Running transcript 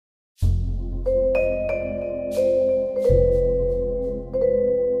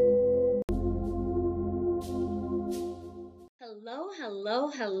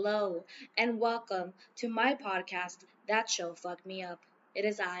Hello, and welcome to my podcast, That Show Fucked Me Up. It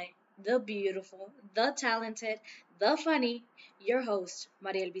is I, the beautiful, the talented, the funny, your host,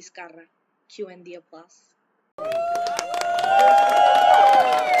 Mariel Vizcarra. Q and the applause.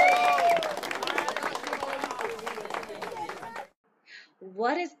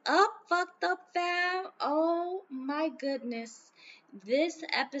 What is up, fucked up fam? Oh my goodness. This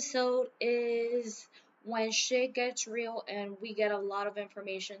episode is when shit gets real and we get a lot of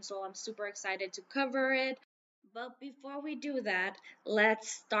information, so I'm super excited to cover it. But before we do that, let's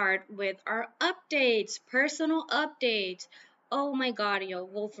start with our updates, personal updates. Oh my god, yo.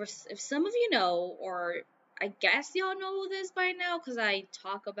 Well, if some of you know, or I guess y'all know this by now because I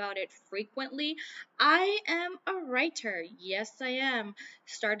talk about it frequently. I am a writer. Yes, I am.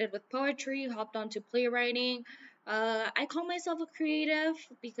 Started with poetry, hopped on to playwriting. I call myself a creative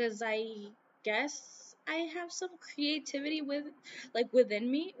because I guess I have some creativity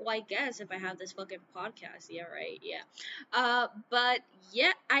within me. Well, I guess if I have this fucking podcast, yeah, right, yeah. But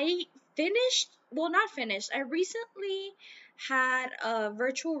yeah, I finished. Well, not finished. I recently had a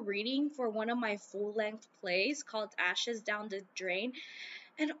virtual reading for one of my full length plays called Ashes Down the Drain.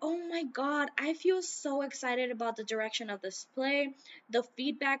 And oh my god, I feel so excited about the direction of this play. The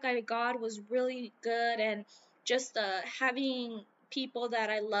feedback I got was really good, and just having people that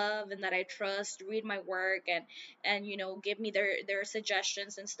I love and that I trust read my work and give me their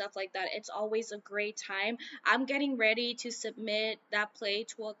suggestions and stuff like that. It's always a great time. I'm getting ready to submit that play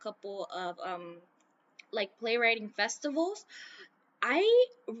to a couple of like playwriting festivals. I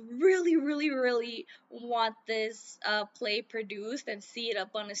really, really, really want this play produced and see it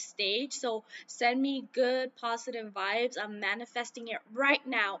up on a stage. So send me good, positive vibes. I'm manifesting it right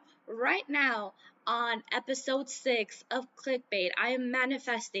now on episode 6 of Clickbait. I am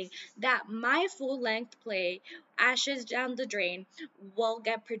manifesting that my full length play, Ashes Down the Drain, will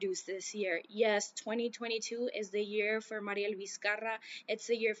get produced this year. Yes, 2022 is the year for Mariel Vizcarra. It's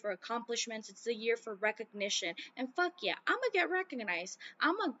the year for accomplishments. It's the year for recognition. And fuck yeah, I'm gonna get recognized.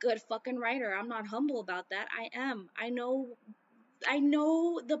 I'm a good fucking writer. I'm not humble about that. I am. I know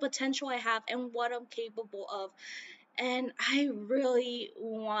the potential I have and what I'm capable of. And I really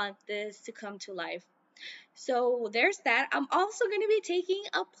want this to come to life. So there's that. I'm also going to be taking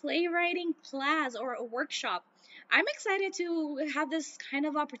a playwriting class or a workshop. I'm excited to have this kind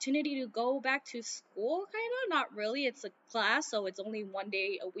of opportunity to go back to school, kind of. Not really. It's a class, so it's only one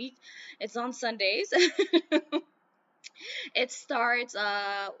day a week. It's on Sundays. It starts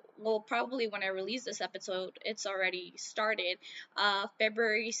well, probably when I release this episode it's already started,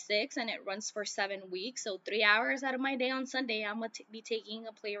 February 6th, and it runs for 7 weeks. So 3 hours out of my day on Sunday I'm gonna be taking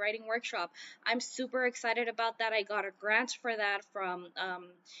a playwriting workshop. I'm super excited about that. I got a grant for that from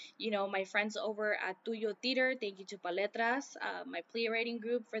my friends over at Tuyo Theater. Thank you to Paletras, my playwriting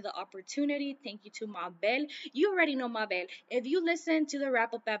group, for the opportunity. Thank you to Mabel. You already know Mabel. If you listen to the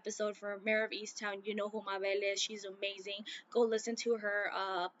wrap up episode for Mayor of Easttown, you know who Mabel is. She's amazing. Go listen to her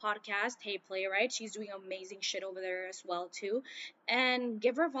podcast, Hey Playwright. She's doing amazing shit over there as well too, and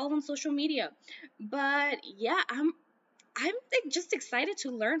give her a follow on social media. But yeah, I'm like, just excited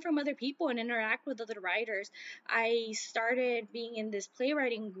to learn from other people and interact with other writers. I started being in this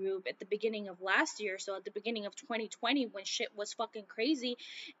playwriting group at the beginning of last year, so at the beginning of 2020 when shit was fucking crazy,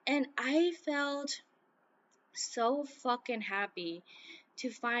 and I felt so fucking happy to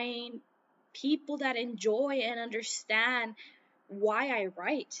find people that enjoy and understand why I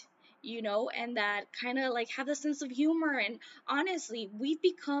write, and that kind of like have a sense of humor. And honestly, we've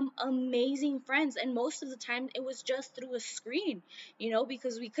become amazing friends. And most of the time, it was just through a screen,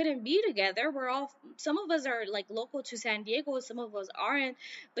 because we couldn't be together. Some of us are like local to San Diego, some of us aren't.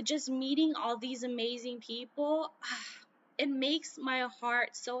 But just meeting all these amazing people, it makes my heart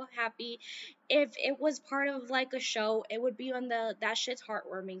so happy. If it was part of like a show, it would be on the That Shit's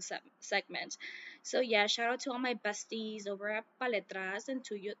Heartwarming segment. So yeah, shout out to all my besties over at Paletras and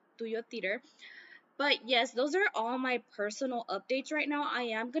Tuyo Theater. But yes, those are all my personal updates right now. I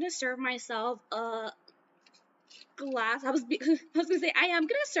am gonna serve myself a glass. I was gonna say I am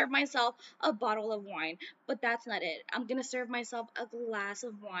gonna serve myself a bottle of wine, but that's not it. I'm gonna serve myself a glass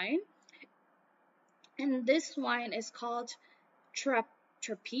of wine, and this wine is called Tra-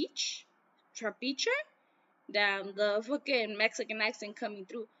 Trapiche. Trapiche. Damn, the fucking Mexican accent coming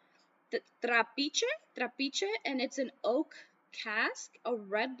through. Trapiche, Trapiche, and it's an oak cask, a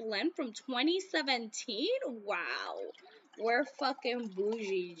red blend from 2017. Wow, we're fucking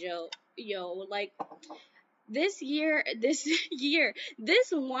bougie, Joe. Yo, like this year, this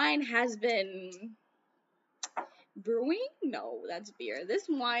wine has been brewing. No, that's beer. This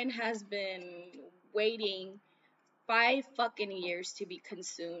wine has been waiting 5 fucking years to be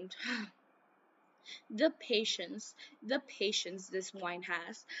consumed. The patience this wine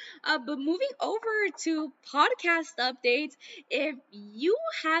has. But moving over to podcast updates, if you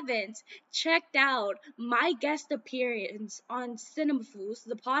haven't checked out my guest appearance on Cinema Foods,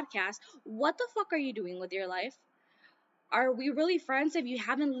 the podcast, what the fuck are you doing with your life? Are we really friends if you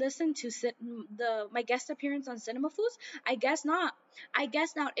haven't listened to my guest appearance on Cinema Foods? I guess not. I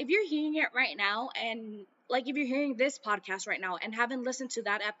guess not. If you're hearing it right now, and like if you're hearing this podcast right now and haven't listened to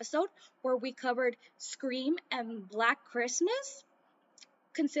that episode where we covered Scream and Black Christmas,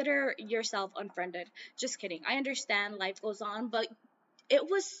 consider yourself unfriended. Just kidding. I understand life goes on, but it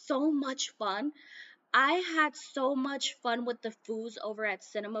was so much fun. I had so much fun with the foods over at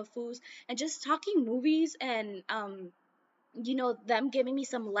Cinema Foods and just talking movies and them giving me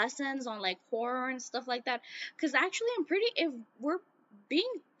some lessons on like horror and stuff like that. Because actually, if we're being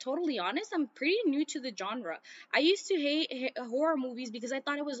totally honest, I'm pretty new to the genre. I used to hate horror movies because I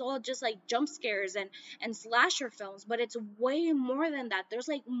thought it was all just like jump scares and slasher films, but it's way more than that. There's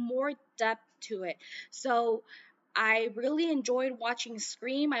like more depth to it. So I really enjoyed watching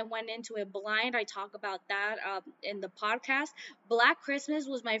Scream. I went into it blind. I talk about that in the podcast. Black Christmas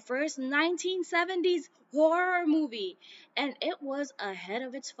was my first 1970s horror movie, and it was ahead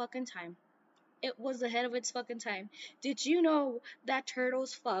of its fucking time. It was ahead of its fucking time. Did you know that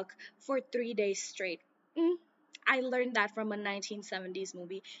turtles fuck for 3 days straight? Mm, I learned that from a 1970s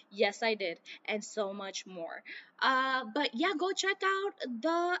movie. Yes, I did, and so much more. But yeah, go check out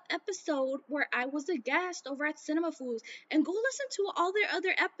the episode where I was a guest over at Cinema Foods, and go listen to all their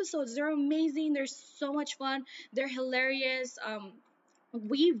other episodes. They're amazing. They're so much fun. They're hilarious.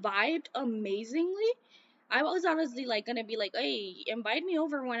 We vibed amazingly. I was honestly like gonna be like, hey, invite me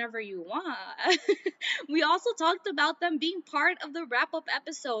over whenever you want. We also talked about them being part of the wrap up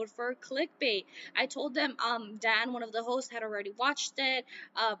episode for Clickbait. I told them Dan, one of the hosts, had already watched it.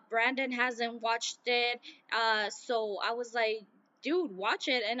 Brandon hasn't watched it. So I was like, dude, watch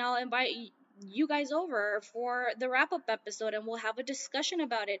it and I'll invite you guys over for the wrap up episode and we'll have a discussion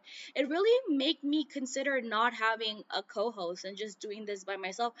about it. It really made me consider not having a co-host and just doing this by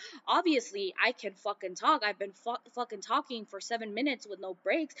myself. Obviously, I can fucking talk. I've been fucking talking for 7 minutes with no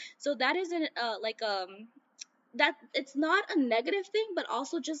breaks. So that isn't that it's not a negative thing, but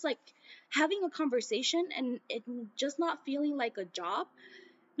also just like having a conversation and it just not feeling like a job.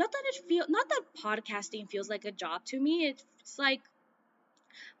 Not that podcasting feels like a job to me. It's like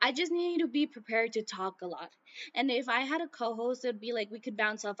I just need to be prepared to talk a lot. And if I had a co host, it'd be like we could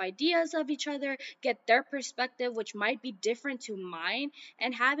bounce off ideas of each other, get their perspective, which might be different to mine,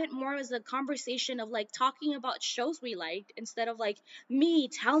 and have it more as a conversation of like talking about shows we liked instead of like me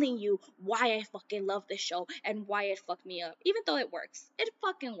telling you why I fucking love this show and why it fucked me up. Even though it works. It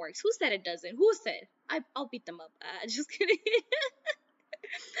fucking works. Who said it doesn't? Who said? I'll beat them up. Just kidding.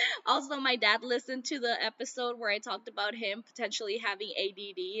 Also, my dad listened to the episode where I talked about him potentially having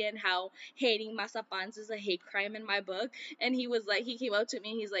ADD and how hating mazapans is a hate crime in my book. And he was like, he came up to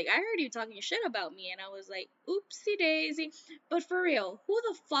me and he's like, I heard you talking shit about me. And I was like, oopsie daisy. But for real, who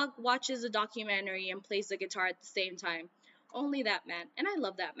the fuck watches a documentary and plays the guitar at the same time? Only that man, and I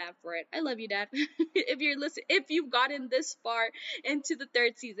love that man for it. I love you, Dad. If you've gotten this far into the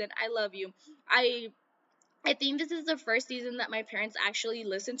third season, I love you. I I think this is the first season that my parents actually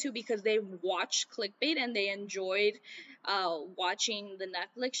listened to because they watched Clickbait and they enjoyed watching the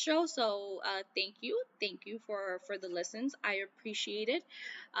Netflix show. So thank you for the listens. I appreciate it.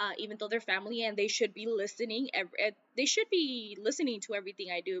 Even though they're family and they should be listening, they should be listening to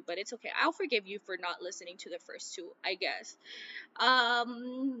everything I do. But it's okay. I'll forgive you for not listening to the first two, I guess.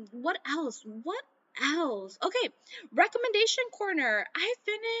 What else? What else? Okay, recommendation corner. I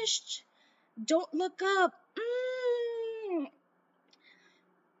finished Don't Look Up.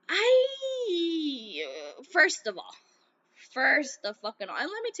 I first of fucking all, and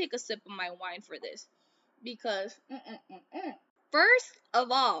let me take a sip of my wine for this because first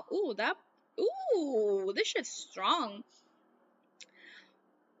of all, this shit's strong.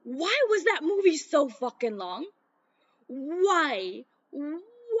 Why was that movie so fucking long? Why?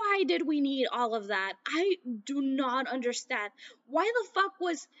 Why did we need all of that? I do not understand. Why the fuck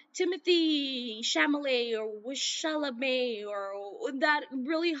was Timothy Chalamet or was Chalamet or that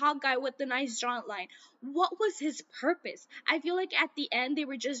really hot guy with the nice jaunt line? What was his purpose? I feel like at the end they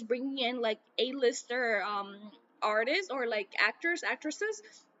were just bringing in like A-lister artists or like actors, actresses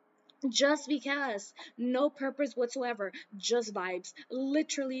just because. No purpose whatsoever. Just vibes.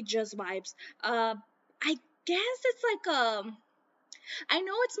 Literally just vibes. I guess it's like I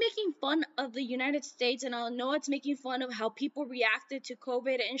know it's making fun of the United States and I know it's making fun of how people reacted to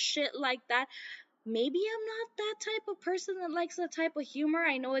COVID and shit like that. maybe I'm not that type of person that likes that type of humor.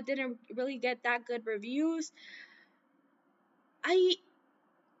 I know it didn't really get that good reviews. I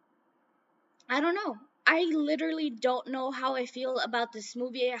I don't know. I literally don't know how I feel about this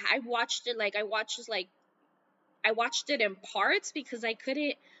movie. I watched it in parts because I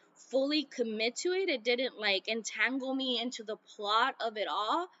couldn't fully commit to it. It didn't like entangle me into the plot of it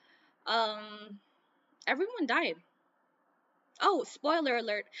all. Um Everyone died. Oh, spoiler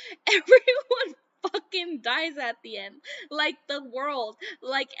alert. Everyone fucking dies at the end. Like the world,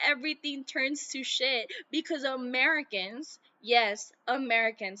 like everything turns to shit because Americans, yes,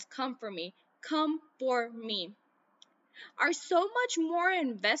 Americans, come for me. Come for me. Are so much more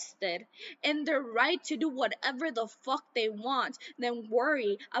invested in their right to do whatever the fuck they want than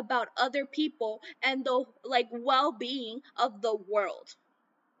worry about other people and the like well-being of the world.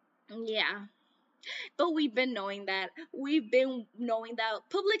 Yeah. But we've been knowing that. We've been knowing that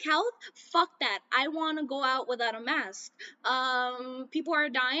public health, fuck that. I want to go out without a mask. People are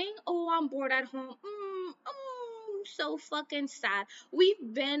dying. Oh, I'm bored at home. So fucking sad.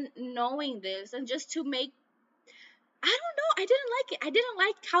 We've been knowing this, and just to make, I don't know. I didn't like it. I didn't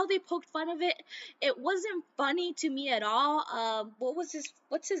like how they poked fun of it. It wasn't funny to me at all. What's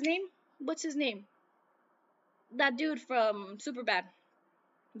his name? What's his name? That dude from Superbad.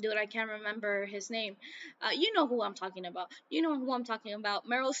 Dude, I can't remember his name. You know who I'm talking about. You know who I'm talking about.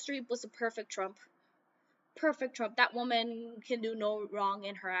 Meryl Streep was a perfect Trump. Perfect Trump. That woman can do no wrong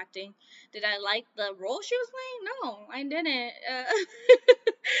in her acting. Did I like the role she was playing? No, I didn't.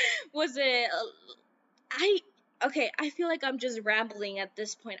 Was it? I okay. I feel like I'm just rambling at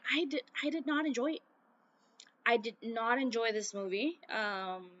this point. I did not enjoy it. I did not enjoy this movie.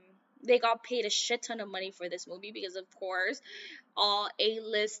 They got paid a shit ton of money for this movie because, of course, all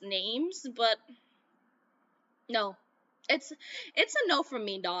A-list names, but no, it's it's a no from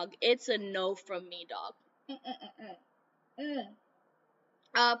me, dog. It's a no from me, dog. Mm-mm-mm-mm.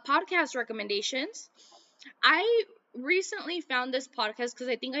 Podcast recommendations. I recently found this podcast because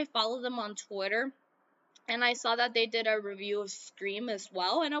I think I follow them on Twitter, and I saw that they did a review of Scream as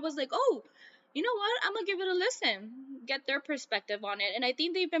well, and I was like, oh, you know what? I'm gonna give it a listen, get their perspective on it. And I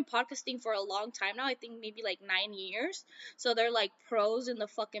think they've been podcasting for a long time now. I think maybe like 9 years. So they're like pros in the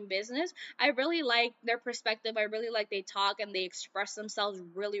fucking business. I really like their perspective. I really like they talk and they express themselves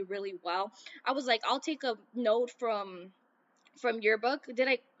really, really well. I was like, I'll take a note from your book. Did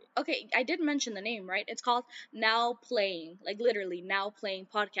I? Okay, I did mention the name, right? It's called Now Playing, like literally Now Playing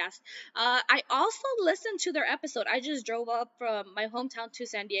podcast. I also listened to their episode. I just drove up from my hometown to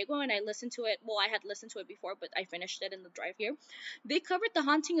San Diego and I listened to it. Well, I had listened to it before, but I finished it in the drive here. They covered The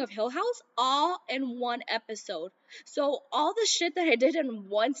Haunting of Hill House all in one episode. So all the shit that I did in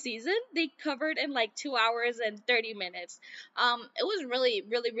one season, they covered in like 2 hours and 30 minutes. It was really,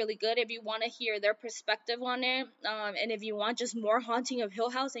 really, really good. If you want to hear their perspective on it, and if you want just more Haunting of Hill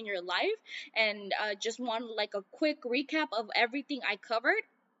House in your life, and just want like a quick recap of everything I covered,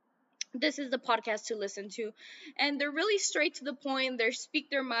 this is the podcast to listen to. And they're really straight to the point. They speak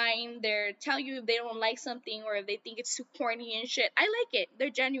their mind. They tell you if they don't like something or if they think it's too corny and shit. I like it. They're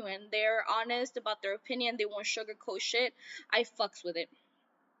genuine. They're honest about their opinion. They won't sugarcoat shit. I fucks with it.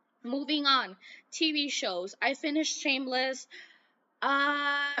 Moving on, TV shows. I finished Shameless.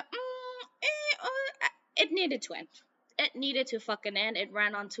 It needed to end. It needed to fucking end. It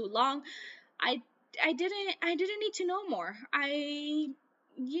ran on too long. I I didn't need to know more.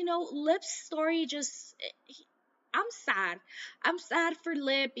 Lip's story just, I'm sad. I'm sad for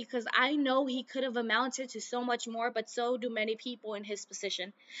Lip because I know he could have amounted to so much more, but so do many people in his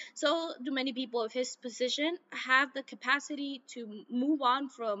position. So do many people of his position have the capacity to move on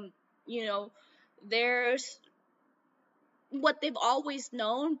from, you know, their what they've always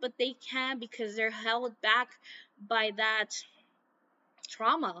known, but they can't because they're held back by that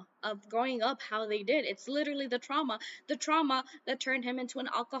trauma of growing up how they did. It's literally the trauma that turned him into an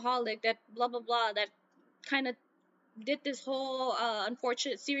alcoholic, that blah blah blah, that kind of did this whole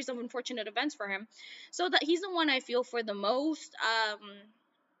unfortunate series of unfortunate events for him. So that he's the one I feel for the most.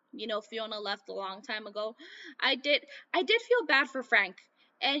 Fiona left a long time ago. I did feel bad for Frank.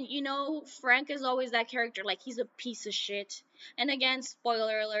 And Frank is always that character, like he's a piece of shit. And again,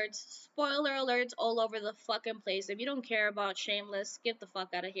 spoiler alerts all over the fucking place. If you don't care about Shameless, skip the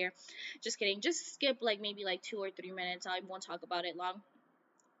fuck out of here. Just kidding. Just skip like maybe like 2 or 3 minutes. I won't talk about it long.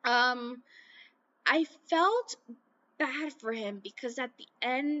 Um, I felt bad for him because at the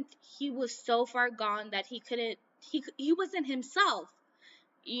end he was so far gone that he couldn't. He wasn't himself.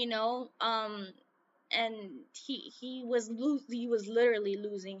 You know. and he was literally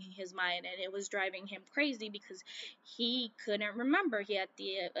losing his mind, and it was driving him crazy because he couldn't remember. He had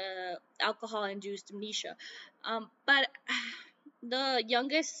the alcohol induced amnesia. But the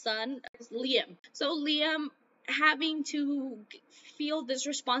youngest son is Liam. So Liam having to feel this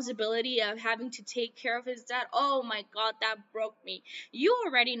responsibility of having to take care of his dad. Oh my god, that broke me. You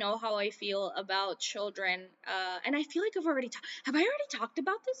already know how I feel about children, and I feel like have I already talked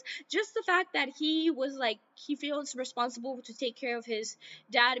about this? Just the fact that he was like, he feels responsible to take care of his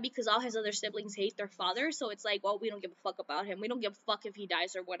dad because all his other siblings hate their father. So it's like, well, we don't give a fuck about him. We don't give a fuck if he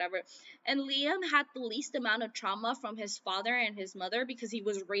dies or whatever. And Liam had the least amount of trauma from his father and his mother because he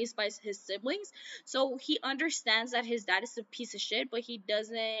was raised by his siblings. So he understands that his dad is a piece of shit, but he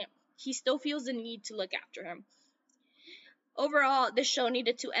still feels the need to look after him. Overall, the show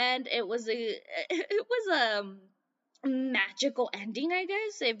needed to end. It was a magical ending, I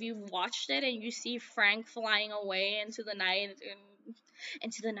guess, if you watched it and you see Frank flying away into the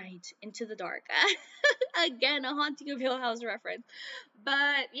dark. Again, a Haunting of Hill House reference.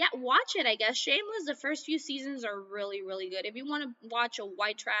 But yeah, watch it, I guess. Shameless, the first few seasons are really, really good. If you want to watch a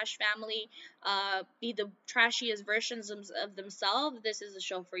white trash family be the trashiest versions of themselves, this is a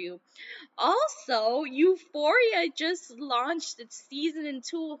show for you. Also, Euphoria just launched its season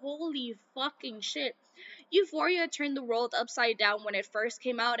 2. Holy fucking shit. Euphoria turned the world upside down when it first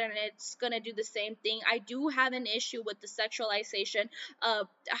came out, and it's gonna do the same thing. I do have an issue with the sexualization of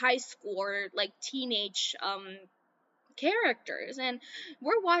high school or like teenage characters, and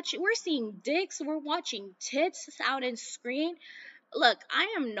we're seeing dicks, we're watching tits out in screen. Look,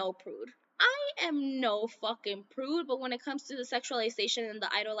 I am no prude. I am no fucking prude, but when it comes to the sexualization and the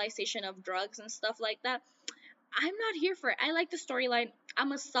idolization of drugs and stuff like that, I'm not here for it. I like the storyline.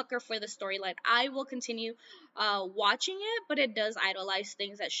 I'm a sucker for the storyline. I will continue watching it, but it does idolize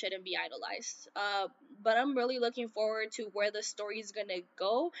things that shouldn't be idolized. But I'm really looking forward to where the story's gonna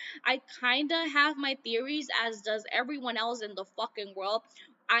go. I kinda have my theories, as does everyone else in the fucking world.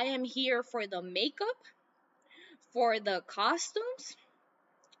 I am here for the makeup, for the costumes,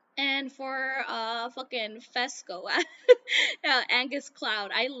 and for fucking Fesco. Angus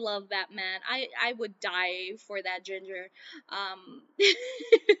Cloud. I love that man. I would die for that ginger. Um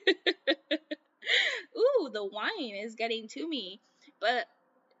Ooh, the wine is getting to me. But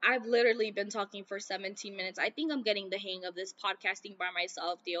I've literally been talking for 17 minutes. I think I'm getting the hang of this podcasting by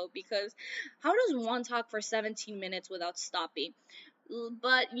myself deal, because how does one talk for 17 minutes without stopping?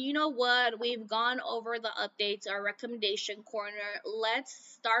 But you know what? We've gone over the updates, our recommendation corner. Let's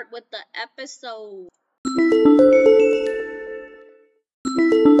start with the episode.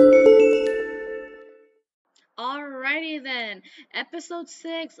 Alrighty then. Episode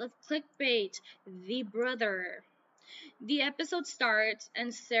 6 of Clickbait, The Brother. The episode starts,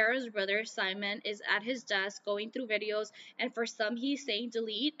 and Sarah's brother Simon is at his desk going through videos, and for some he's saying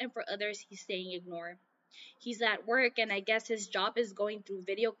delete, and for others he's saying ignore. He's at work, and I guess his job is going through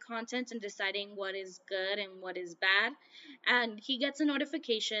video content and deciding what is good and what is bad. And he gets a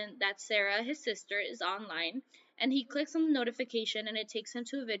notification that Sarah, his sister, is online, and he clicks on the notification, and it takes him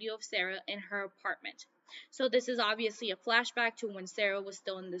to a video of Sarah in her apartment. So this is obviously a flashback to when Sarah was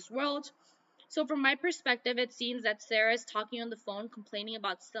still in this world. So from my perspective, it seems that Sarah is talking on the phone, complaining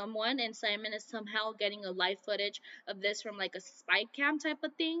about someone, and Simon is somehow getting a live footage of this from like a spy cam type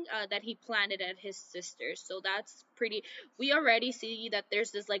of thing that he planted at his sister's. So that's pretty. We already see that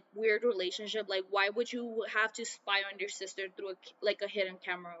there's this like weird relationship. Like, why would you have to spy on your sister through like a hidden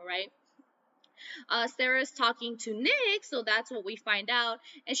camera, right? Sarah's talking to Nick, so that's what we find out.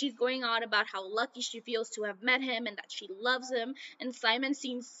 And she's going on about how lucky she feels to have met him and that she loves him. And Simon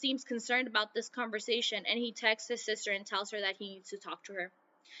seems concerned about this conversation, and he texts his sister and tells her that he needs to talk to her.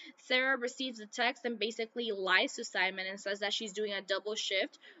 Sarah receives the text and basically lies to Simon and says that she's doing a double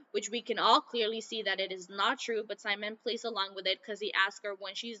shift, which we can all clearly see that it is not true, but Simon plays along with it because he asks her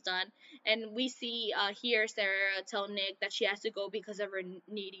when she's done. And we see here Sarah tell Nick that she has to go because of her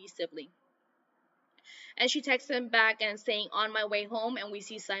needy sibling. And she texts him back and saying, on my way home, and we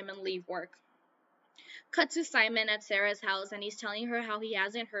see Simon leave work. Cut to Simon at Sarah's house, and he's telling her how he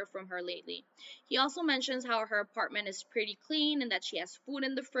hasn't heard from her lately. He also mentions how her apartment is pretty clean and that she has food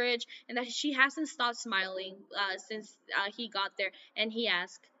in the fridge and that she hasn't stopped smiling since he got there, and he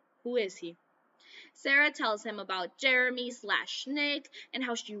asks, who is he? Sarah tells him about Jeremy slash Nick and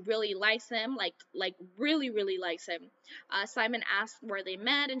how she really likes him, like really likes him. Simon asks where they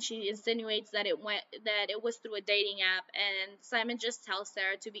met, and she insinuates that it was through a dating app. And Simon just tells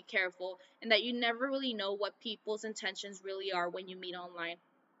Sarah to be careful and that you never really know what people's intentions really are when you meet online.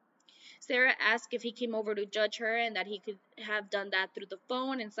 Sarah asks if he came over to judge her and that he could have done that through the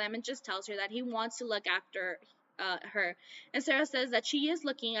phone, and Simon just tells her that he wants to look after her. And Sarah says that she is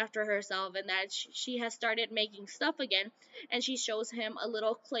looking after herself and that she has started making stuff again. And she shows him a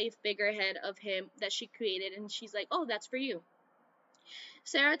little clay figurehead of him that she created, and she's like, "Oh, that's for you."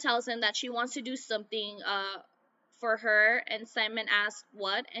 Sarah tells him that she wants to do something for her, and Simon asks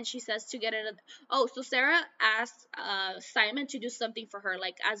what, and she says to get another. Oh, so Sarah asks Simon to do something for her,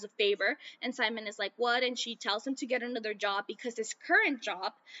 like as a favor, and Simon is like, what? And she tells him to get another job because his current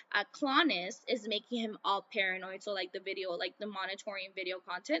job at Clonis is making him all paranoid. So like the video, like the monitoring video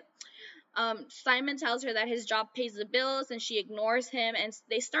content. Simon tells her that his job pays the bills and she ignores him, and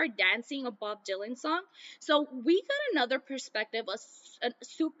they start dancing a Bob Dylan song. So we got another perspective, a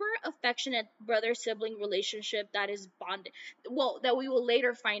super affectionate brother sibling relationship that is bonded, well, that we will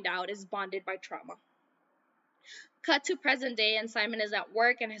later find out is bonded by trauma. Cut to present day, and Simon is at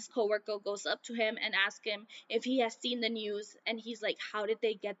work, and his coworker goes up to him and asks him if he has seen the news, and he's like, how did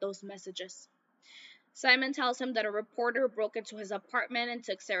they get those messages? Simon tells him that a reporter broke into his apartment and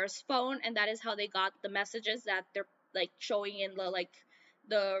took Sarah's phone, and that is how they got the messages that they're like showing in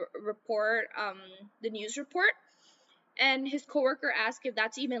the report, the news report. And his coworker asked if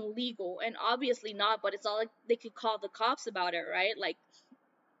that's even legal, and obviously not. But it's all like they could call the cops about it, right?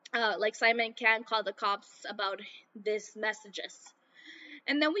 Like Simon can call the cops about these messages.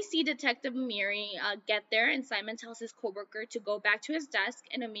 And then we see Detective Amiri get there, and Simon tells his coworker to go back to his desk,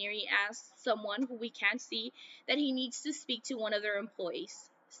 and Amiri asks someone who we can't see that he needs to speak to one of their employees,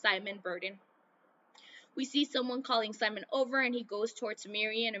 Simon Burden. We see someone calling Simon over, and he goes towards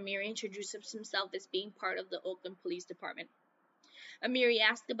Amiri, and Amiri introduces himself as being part of the Oakland Police Department. Amiri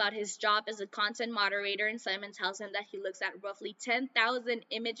asks about his job as a content moderator, and Simon tells him that he looks at roughly 10,000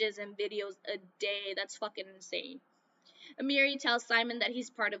 images and videos a day. That's fucking insane. Amiri tells Simon that he's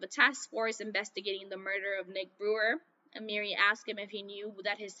part of a task force investigating the murder of Nick Brewer. Amiri asks him if he knew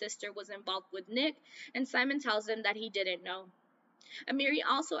that his sister was involved with Nick, and Simon tells him that he didn't know. Amiri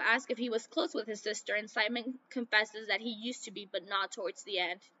also asks if he was close with his sister, and Simon confesses that he used to be, but not towards the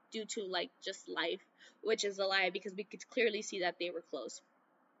end, due to just life, which is a lie because we could clearly see that they were close.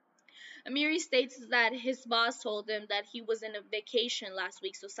 Amiri states that his boss told him that he was in a vacation last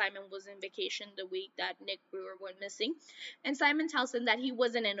week, so Simon was in vacation the week that Nick Brewer went missing. And Simon tells him that he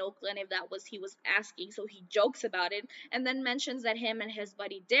wasn't in Oakland if that was he was asking, so he jokes about it, and then mentions that him and his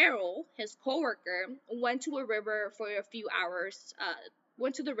buddy Daryl, his coworker, went to a river for a few hours,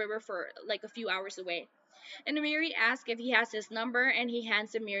 went to the river for like a few hours away. And Amiri asks if he has his number, and he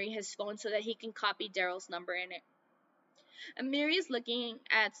hands Amiri his phone so that he can copy Daryl's number in it. Amiri is looking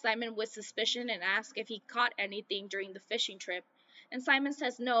at Simon with suspicion and asks if he caught anything during the fishing trip. And Simon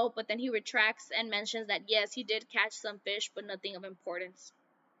says no, but then he retracts and mentions that yes, he did catch some fish, but nothing of importance.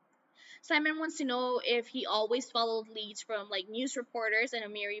 Simon wants to know if he always followed leads from news reporters, and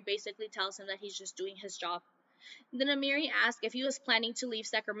Amiri basically tells him that he's just doing his job. Then Amiri asks if he was planning to leave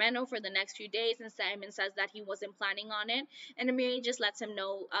Sacramento for the next few days, and Simon says that he wasn't planning on it. And Amiri just lets him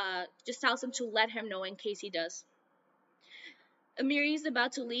know, just tells him to let him know in case he does. Amiri is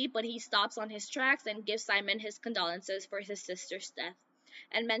about to leave, but he stops on his tracks and gives Simon his condolences for his sister's death,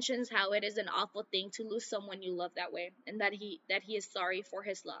 and mentions how it is an awful thing to lose someone you love that way, and that he is sorry for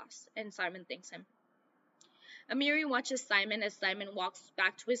his loss, and Simon thanks him. Amiri watches Simon as Simon walks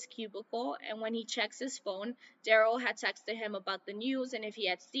back to his cubicle, and when he checks his phone, Daryl had texted him about the news and if he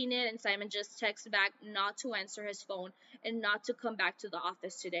had seen it, and Simon just texts back not to answer his phone and not to come back to the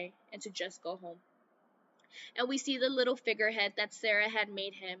office today, and to just go home. And we see the little figurehead that Sarah had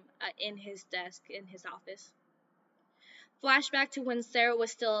made him in his desk in his office. Flashback to when Sarah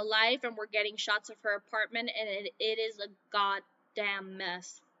was still alive, and we're getting shots of her apartment, and it is a goddamn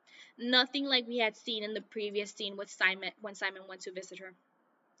mess. Nothing like we had seen in the previous scene with Simon when Simon went to visit her.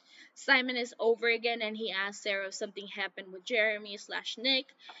 Simon is over again, and he asks Sarah if something happened with Jeremy/Nick,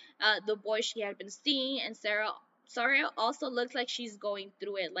 the boy she had been seeing, and Sarah also looks like she's going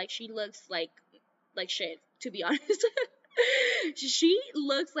through it. Like she looks like shit, to be honest. She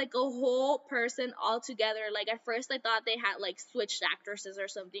looks like a whole person altogether. At first I thought they had switched actresses or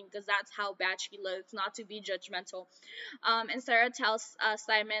something, because that's how bad she looks, not to be judgmental. And Sarah tells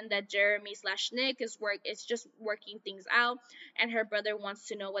Simon that Jeremy/Nick is just working things out, and her brother wants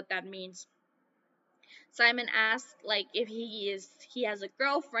to know what that means. Simon asks if he has a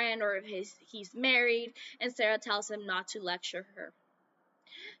girlfriend or if he's married, and Sarah tells him not to lecture her.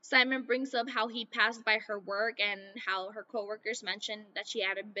 Simon brings up how he passed by her work and how her coworkers mentioned that she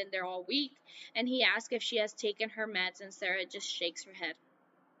hadn't been there all week, and he asks if she has taken her meds, and Sarah just shakes her head.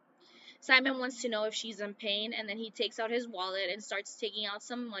 Simon wants to know if she's in pain, and then he takes out his wallet and starts taking out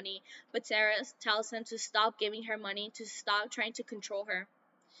some money, but Sarah tells him to stop giving her money, to stop trying to control her.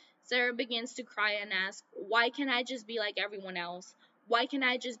 Sarah begins to cry and asks, "Why can't I just be like everyone else? Why can't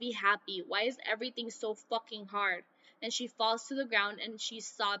I just be happy? Why is everything so fucking hard?" And she falls to the ground and she's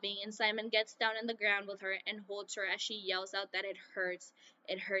sobbing, and Simon gets down on the ground with her and holds her as she yells out that it hurts.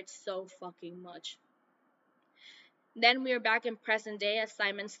 It hurts so fucking much. Then we are back in present day as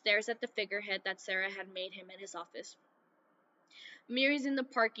Simon stares at the figurehead that Sarah had made him in his office. Mary's in the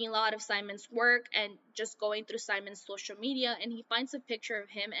parking lot of Simon's work and just going through Simon's social media, and he finds a picture of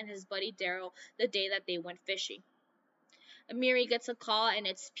him and his buddy Daryl the day that they went fishing. Miri gets a call and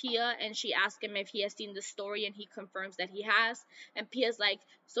it's Pia, and she asks him if he has seen the story, and he confirms that he has. And Pia's like,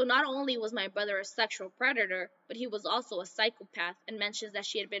 "So not only was my brother a sexual predator, but he was also a psychopath," and mentions that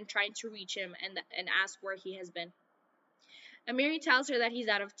she had been trying to reach him and ask where he has been. Amiri tells her that he's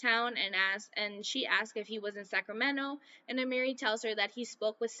out of town and she asks if he was in Sacramento, and Amiri tells her that he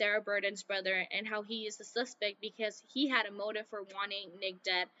spoke with Sarah Burden's brother and how he is the suspect because he had a motive for wanting Nick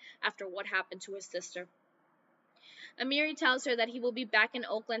dead after what happened to his sister. Amiri tells her that he will be back in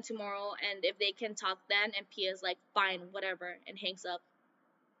Oakland tomorrow and if they can talk then, and Pia's like, "Fine, whatever," and hangs up.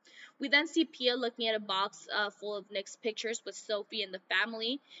 We then see Pia looking at a box full of Nick's pictures with Sophie and the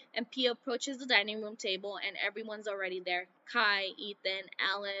family, and Pia approaches the dining room table and everyone's already there. Kai, Ethan,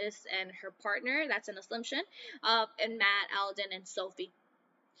 Alice, and her partner, that's an assumption, and Matt, Alden, and Sophie.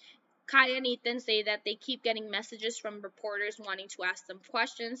 Kai and Ethan say that they keep getting messages from reporters wanting to ask them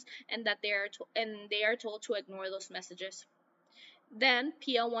questions, and that they are told to ignore those messages. Then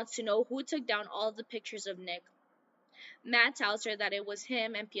Pia wants to know who took down all of the pictures of Nick. Matt tells her that it was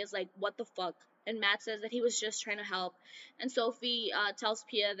him, and Pia's like, "What the fuck?" And Matt says that he was just trying to help. And Sophie tells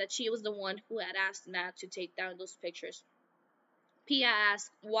Pia that she was the one who had asked Matt to take down those pictures. Pia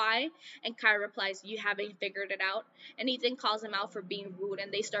asks why, and Kai replies, "You haven't figured it out." And Ethan calls him out for being rude,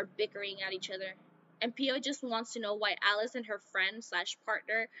 and they start bickering at each other. And Pia just wants to know why Alice and her friend slash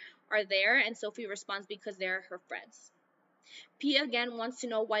partner are there, and Sophie responds because they are her friends. Pia again wants to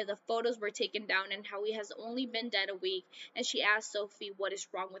know why the photos were taken down and how he has only been dead a week, and she asks Sophie what is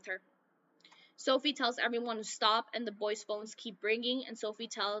wrong with her. Sophie tells everyone to stop, and the boys' phones keep ringing, and Sophie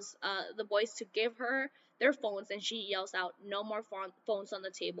tells the boys to give her their phones, and she yells out, "No more phones on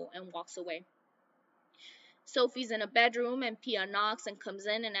the table," and walks away. Sophie's in a bedroom, and Pia knocks and comes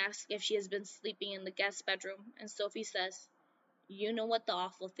in and asks if she has been sleeping in the guest bedroom, and Sophie says, "You know what the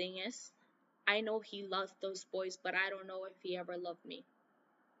awful thing is? I know he loved those boys, but I don't know if he ever loved me."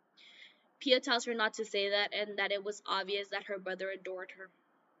 Pia tells her not to say that and that it was obvious that her brother adored her.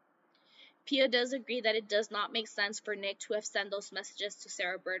 Pia does agree that it does not make sense for Nick to have sent those messages to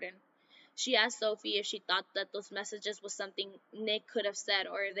Sarah Burden. She asks Sophie if she thought that those messages was something Nick could have said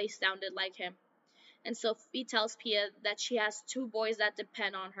or if they sounded like him. And Sophie tells Pia that she has two boys that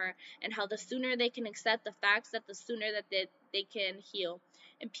depend on her, and how the sooner they can accept the facts, that the sooner that they can heal.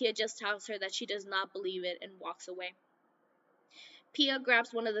 And Pia just tells her that she does not believe it and walks away. Pia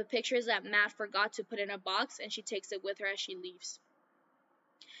grabs one of the pictures that Matt forgot to put in a box, and she takes it with her as she leaves.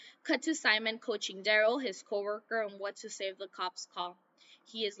 Cut to Simon coaching Daryl, his coworker, on what to say if the cops call.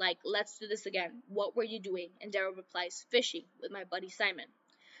 He is like, "Let's do this again. What were you doing?" And Daryl replies, "Fishing with my buddy Simon."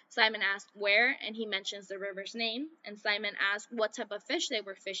 Simon asks where, and he mentions the river's name, and Simon asks what type of fish they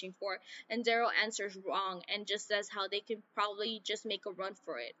were fishing for, and Daryl answers wrong and just says how they could probably just make a run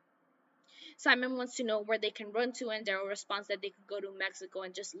for it. Simon wants to know where they can run to, and Daryl responds that they could go to Mexico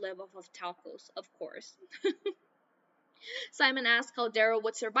and just live off of tacos, of course. Simon asks how Daryl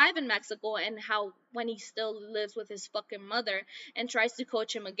would survive in Mexico and how when he still lives with his fucking mother, and tries to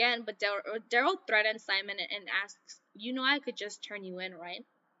coach him again, but Daryl threatens Simon and asks, "You know I could just turn you in, right?"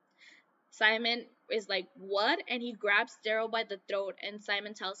 Simon is like, "What?" And he grabs Daryl by the throat, and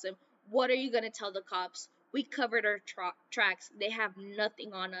Simon tells him, "What are you going to tell the cops? We covered our tracks. They have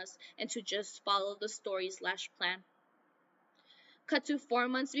nothing on us, and to just follow the story/plan." Cut to 4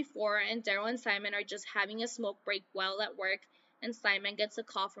 months before, and Daryl and Simon are just having a smoke break while at work, and Simon gets a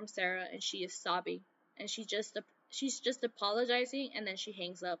call from Sarah, and she is sobbing, and she's just apologizing, and then she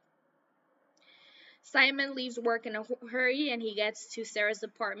hangs up. Simon leaves work in a hurry, and he gets to Sarah's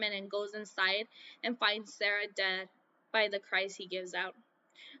apartment and goes inside and finds Sarah dead by the cries he gives out.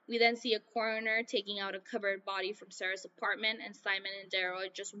 We then see a coroner taking out a covered body from Sarah's apartment, and Simon and Daryl are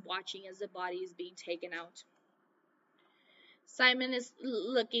just watching as the body is being taken out. Simon is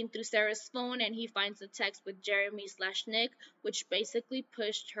looking through Sarah's phone, and he finds a text with Jeremy/Nick, which basically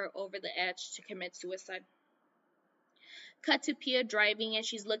pushed her over the edge to commit suicide. Cut to Pia driving, and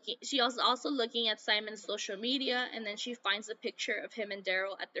she was also looking at Simon's social media, and then she finds a picture of him and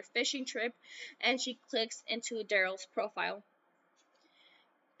Daryl at their fishing trip, and she clicks into Daryl's profile.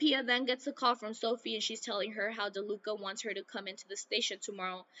 Pia then gets a call from Sophie, and she's telling her how DeLuca wants her to come into the station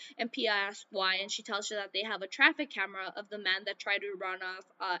tomorrow. And Pia asks why, and she tells her that they have a traffic camera of the man that tried to run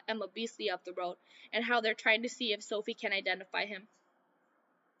off Emma Beasley off the road, and how they're trying to see if Sophie can identify him.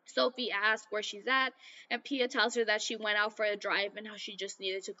 Sophie asks where she's at, and Pia tells her that she went out for a drive and how she just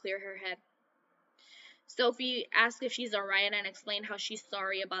needed to clear her head. Sophie asks if she's alright and explains how she's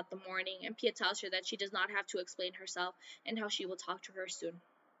sorry about the morning, and Pia tells her that she does not have to explain herself and how she will talk to her soon.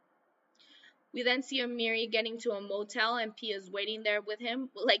 We then see Amiri getting to a motel, and Pia's waiting there with him,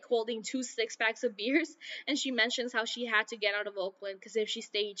 like holding 2 6-packs of beers, and she mentions how she had to get out of Oakland because if she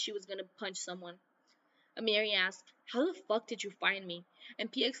stayed, she was gonna punch someone. Amiri asks, "How the fuck did you find me?"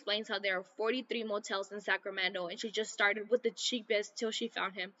 And Pia explains how there are 43 motels in Sacramento, and she just started with the cheapest till she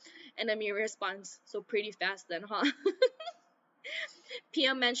found him. And Amiri responds, "So pretty fast then, huh?"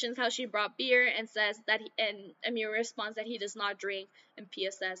 Pia mentions how she brought beer and says that and Amiri responds that he does not drink, and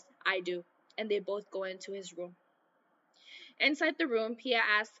Pia says, "I do." And they both go into his room. Inside the room, Pia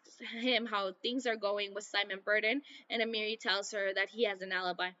asks him how things are going with Simon Burden, and Amiri tells her that he has an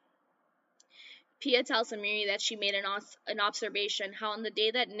alibi. Pia tells Amiri that she made an observation how on the day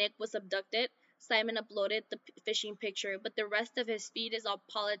that Nick was abducted, Simon uploaded the fishing picture, but the rest of his feed is all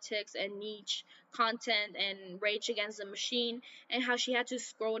politics and niche content and Rage Against the Machine, and how she had to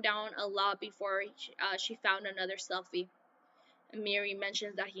scroll down a lot before she found another selfie. Amiri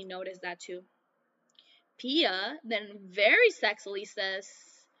mentions that he noticed that too. Pia then very sexily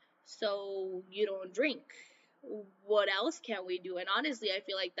says, "So you don't drink. What else can we do?" And honestly, I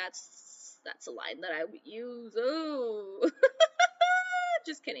feel like that's a line that I would use. Oh,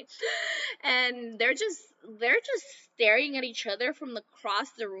 just kidding. And they're just staring at each other from across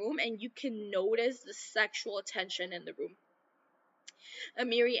the room, and you can notice the sexual tension in the room.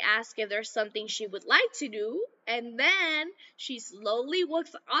 Amiri asks if there's something she would like to do, and then she slowly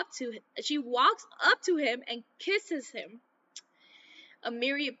walks up to him and kisses him.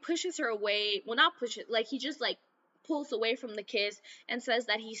 Amiri pushes her away. Well, not pushes, like he just like pulls away from the kiss and says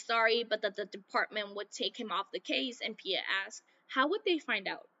that he's sorry, but that the department would take him off the case. And Pia asks, how would they find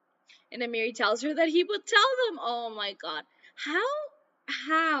out? And Amiri tells her that he would tell them. Oh my god.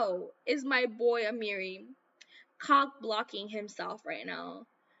 How is my boy Amiri cock blocking himself right now?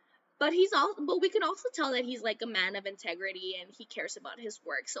 But we can also tell that he's like a man of integrity and he cares about his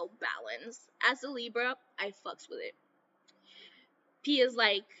work, so balance. As a Libra, I fucks with it. Pia's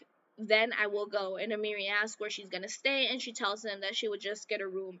like, "Then I will go," and Amiri asks where she's gonna stay, and she tells him that she would just get a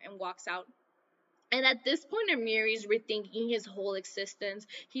room and walks out. And at this point, Amiri's rethinking his whole existence.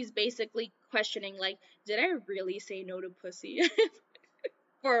 He's basically questioning, like, did I really say no to pussy?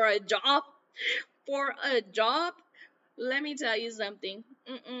 For a job? For a job? Let me tell you something.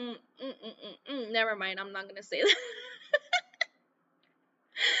 Never mind, I'm not gonna say that.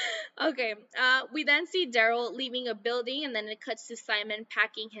 Okay, we then see Daryl leaving a building, and then it cuts to Simon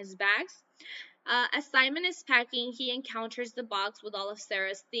packing his bags. As Simon is packing, he encounters the box with all of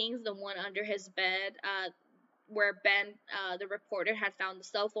Sarah's things, the one under his bed, where Ben, the reporter, had found the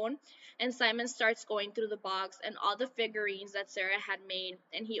cell phone. And Simon starts going through the box and all the figurines that Sarah had made,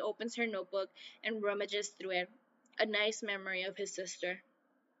 and he opens her notebook and rummages through it. A nice memory of his sister.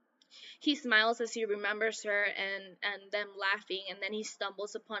 He smiles as he remembers her and them laughing, and then he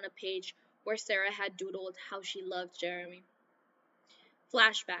stumbles upon a page where Sarah had doodled how she loved Jeremy.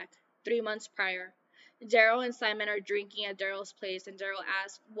 Flashback, 3 months prior. Daryl and Simon are drinking at Daryl's place, and Daryl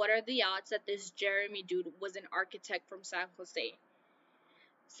asks, what are the odds that this Jeremy dude was an architect from San Jose?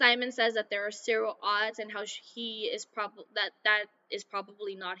 Simon says that there are 0 odds, and how that is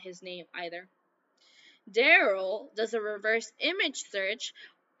probably not his name either. Daryl does a reverse image search.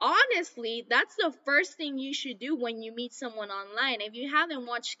 Honestly, that's the first thing you should do when you meet someone online. If you haven't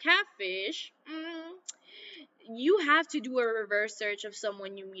watched Catfish, you have to do a reverse search of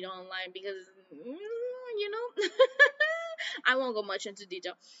someone you meet online because, I won't go much into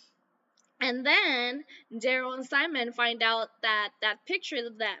detail. And then Daryl and Simon find out that that picture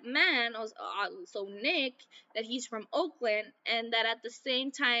of that man, so Nick, that he's from Oakland, and that at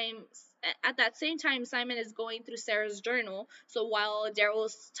that same time, Simon is going through Sarah's journal. So while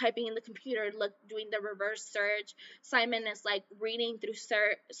Daryl's typing in the computer, doing the reverse search, Simon is like reading through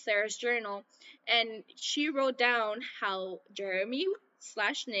Sarah's journal, and she wrote down how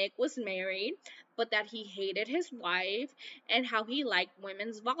Jeremy/Nick was married, but that he hated his wife, and how he liked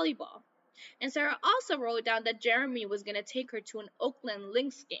women's volleyball. And Sarah also wrote down that Jeremy was going to take her to an Oakland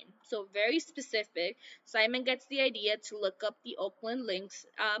Lynx game. So, very specific. Simon gets the idea to look up the Oakland Lynx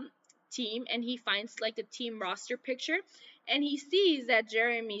team, and he finds like a team roster picture, and he sees that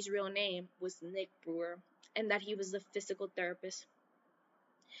Jeremy's real name was Nick Brewer and that he was the physical therapist.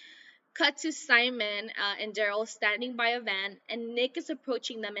 Cut to Simon and Daryl standing by a van, and Nick is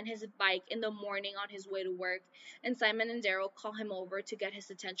approaching them in his bike in the morning on his way to work, and Simon and Daryl call him over to get his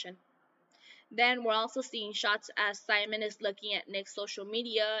attention. Then we're also seeing shots as Simon is looking at Nick's social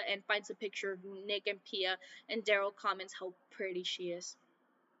media and finds a picture of Nick and Pia, and Daryl comments how pretty she is.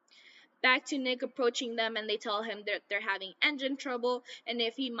 Back to Nick approaching them, and they tell him that they're having engine trouble, and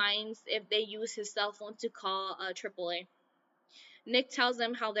if he minds if they use his cell phone to call AAA. Nick tells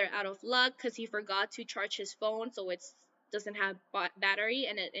them how they're out of luck because he forgot to charge his phone, so it doesn't have battery,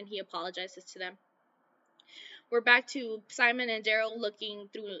 and he apologizes to them. We're back to Simon and Daryl looking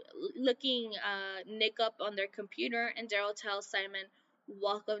Nick up on their computer, and Daryl tells Simon,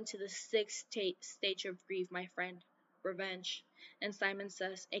 "Welcome to the sixth stage of grief, my friend, revenge." And Simon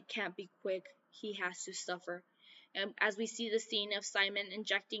says, "It can't be quick. He has to suffer." And as we see the scene of Simon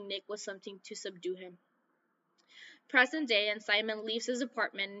injecting Nick with something to subdue him. Present day, and Simon leaves his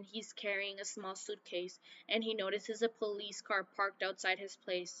apartment, and he's carrying a small suitcase, and he notices a police car parked outside his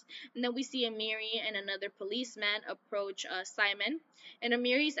place. And then we see Amiri and another policeman approach Simon, and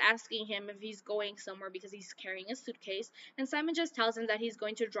Amiri's asking him if he's going somewhere because he's carrying a suitcase, and Simon just tells him that he's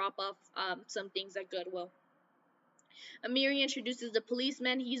going to drop off some things at Goodwill. Amiri introduces the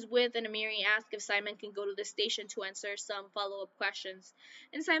policeman he's with, and Amiri asks if Simon can go to the station to answer some follow-up questions.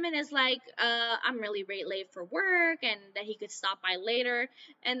 And Simon is like, I'm really late for work, and that he could stop by later.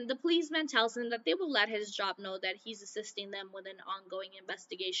 And the policeman tells him that they will let his job know that he's assisting them with an ongoing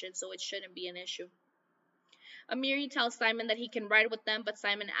investigation, so it shouldn't be an issue. Amiri tells Simon that he can ride with them, but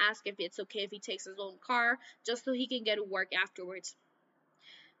Simon asks if it's okay if he takes his own car, just so he can get to work afterwards.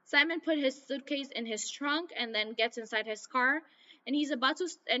 Simon put his suitcase in his trunk and then gets inside his car, and he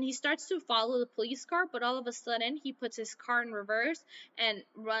starts to follow the police car, but all of a sudden he puts his car in reverse and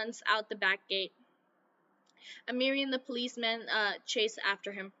runs out the back gate. Amiri and the policeman chase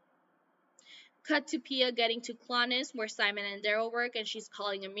after him. Cut to Pia getting to Clonis, where Simon and Daryl work, and she's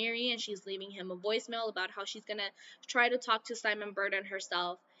calling Amiri, and she's leaving him a voicemail about how she's gonna try to talk to Simon Burden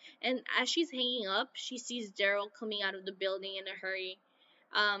herself. And as she's hanging up, she sees Daryl coming out of the building in a hurry.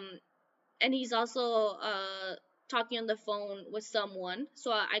 And he's also talking on the phone with someone,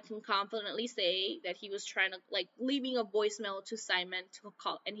 so I can confidently say that he was trying to leaving a voicemail to Simon to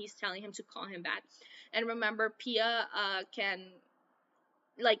call, and he's telling him to call him back. And remember, Pia can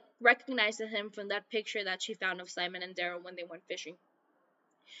recognize him from that picture that she found of Simon and Daryl when they went fishing.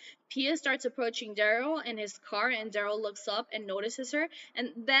 Pia starts approaching Daryl in his car, and Daryl looks up and notices her,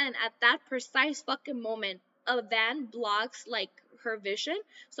 and then at that precise fucking moment, a van blocks her vision.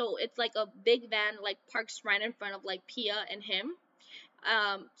 So it's like a big van parks right in front of Pia and him.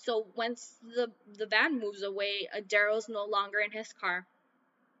 So once the van moves away, Daryl's no longer in his car.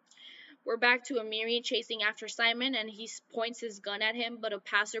 We're back to Amiri chasing after Simon, and he points his gun at him, but a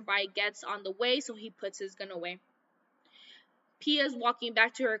passerby gets on the way, so he puts his gun away. Pia's walking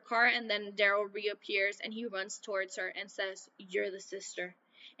back to her car, and then Daryl reappears, and he runs towards her and says, "You're the sister."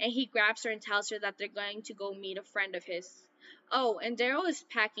 And he grabs her and tells her that they're going to go meet a friend of his. Oh, and Daryl is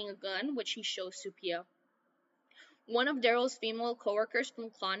packing a gun, which he shows to Pia. One of Daryl's female coworkers from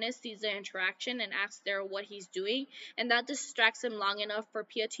Clonis sees the interaction and asks Daryl what he's doing, and that distracts him long enough for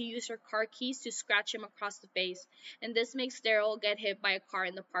Pia to use her car keys to scratch him across the face. And this makes Daryl get hit by a car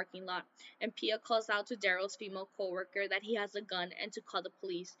in the parking lot. And Pia calls out to Daryl's female coworker that he has a gun and to call the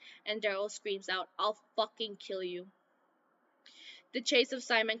police. And Daryl screams out, "I'll fucking kill you." The chase of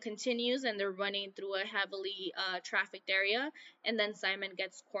Simon continues, and they're running through a heavily trafficked area, and then Simon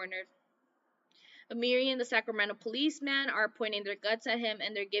gets cornered. Amiri and the Sacramento policemen are pointing their guns at him,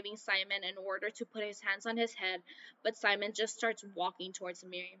 and they're giving Simon an order to put his hands on his head, but Simon just starts walking towards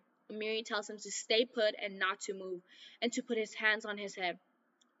Amiri. Amiri tells him to stay put and not to move, and to put his hands on his head.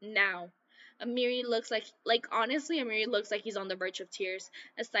 Now. Amiri looks honestly, Amiri looks like he's on the verge of tears.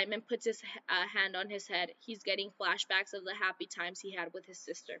 As Simon puts his hand on his head, he's getting flashbacks of the happy times he had with his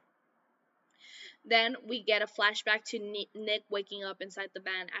sister. Then we get a flashback to Nick waking up inside the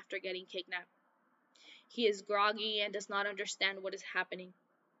van after getting kidnapped. He is groggy and does not understand what is happening.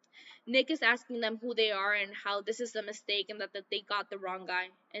 Nick is asking them who they are and how this is a mistake and that they got the wrong guy.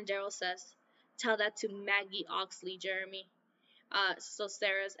 And Daryl says, "Tell that to Maggie Oxley, Jeremy." So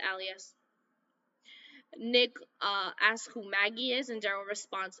Sarah's alias. Nick asks who Maggie is, and Daryl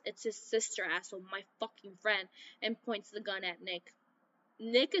responds, "It's his sister, asshole, my fucking friend," and points the gun at Nick.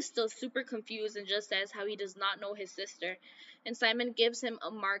 Nick is still super confused and just says how he does not know his sister, and Simon gives him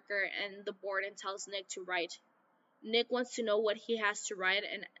a marker and the board and tells Nick to write. Nick wants to know what he has to write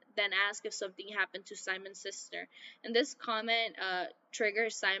and then asks if something happened to Simon's sister. And this comment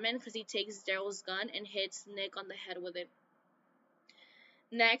triggers Simon because he takes Daryl's gun and hits Nick on the head with it.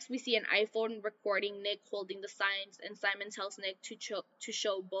 Next, we see an iPhone recording Nick holding the signs, and Simon tells Nick to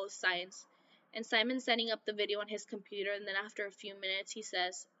show both signs. And Simon's setting up the video on his computer, and then after a few minutes, he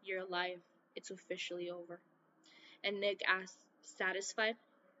says, "You're alive. It's officially over." And Nick asks, "Satisfied?"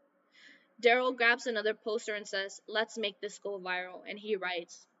 Daryl grabs another poster and says, "Let's make this go viral." And he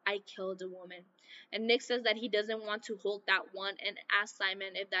writes, "I killed a woman." And Nick says that he doesn't want to hold that one and asks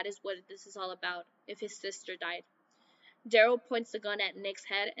Simon if that is what this is all about, if his sister died. Daryl points the gun at Nick's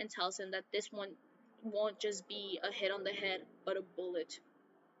head and tells him that this one won't just be a hit on the head, but a bullet.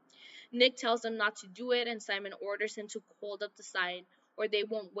 Nick tells him not to do it, and Simon orders him to hold up the sign, or they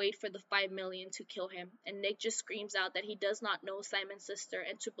won't wait for the 5 million to kill him. And Nick just screams out that he does not know Simon's sister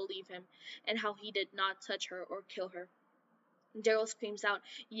and to believe him, and how he did not touch her or kill her. Daryl screams out,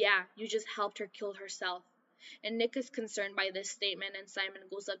 "Yeah, you just helped her kill herself." And Nick is concerned by this statement, and Simon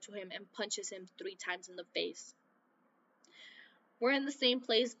goes up to him and punches him 3 times in the face. We're in the same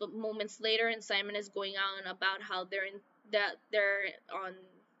place, but moments later, and Simon is going on about how they're on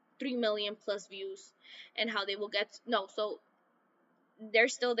 3 million plus views, and how they will get so they're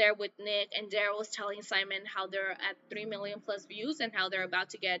still there with Nick, and Daryl is telling Simon how they're at 3 million plus views and how they're about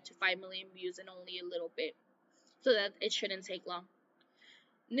to get to 5 million views in only a little bit, so that it shouldn't take long.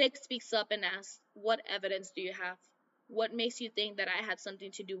 Nick speaks up and asks, "What evidence do you have? What makes you think that I had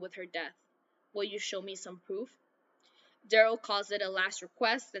something to do with her death? Will you show me some proof?" Daryl calls it a last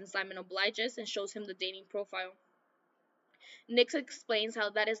request, and Simon obliges and shows him the dating profile. Nick explains how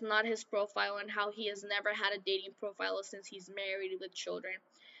that is not his profile and how he has never had a dating profile since he's married with children.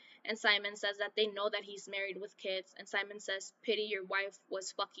 And Simon says that they know that he's married with kids, and Simon says, "Pity your wife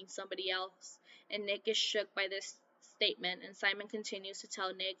was fucking somebody else." And Nick is shook by this statement, and Simon continues to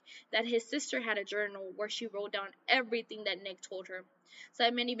tell Nick that his sister had a journal where she wrote down everything that Nick told her.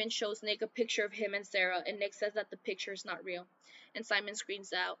 Simon even shows Nick a picture of him and Sarah, and Nick says that the picture is not real. And Simon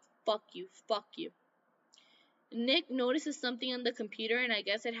screams out, "Fuck you, fuck you." Nick notices something on the computer, and I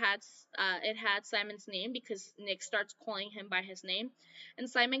guess it had Simon's name, because Nick starts calling him by his name. And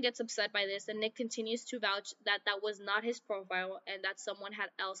Simon gets upset by this, and Nick continues to vouch that that was not his profile and that someone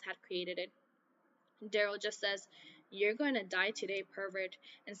else had created it. Daryl just says, "You're gonna die today, pervert,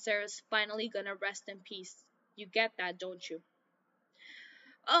 and Sarah's finally gonna rest in peace. You get that, don't you?"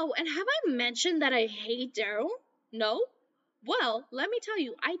 Oh, and have I mentioned that I hate Daryl? No? Well, let me tell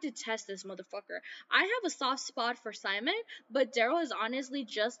you, I detest this motherfucker. I have a soft spot for Simon, but Daryl is honestly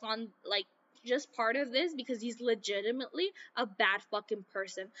just just part of this because he's legitimately a bad fucking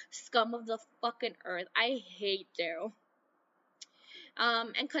person. Scum of the fucking earth. I hate Daryl.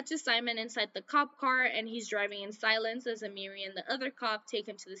 And cut to Simon inside the cop car, and he's driving in silence as Amiri and the other cop take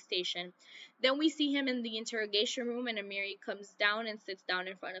him to the station. Then we see him in the interrogation room, and Amiri comes down and sits down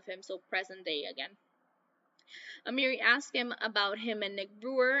in front of him, so present day again. Amiri asks him about him and Nick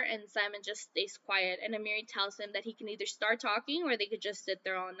Brewer, and Simon just stays quiet, and Amiri tells him that he can either start talking or they could just sit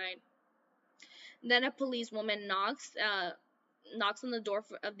there all night. Then a policewoman knocks on the door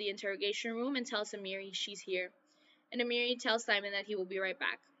of the interrogation room and tells Amiri she's here. And Amiri tells Simon that he will be right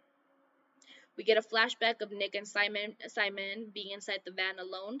back. We get a flashback of Nick and Simon being inside the van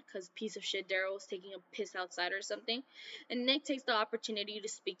alone, because piece of shit Daryl was taking a piss outside or something. And Nick takes the opportunity to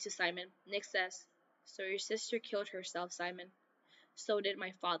speak to Simon. Nick says, "So your sister killed herself, Simon. So did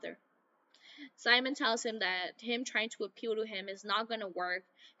my father." Simon tells him that him trying to appeal to him is not going to work,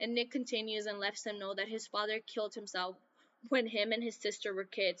 and Nick continues and lets him know that his father killed himself when him and his sister were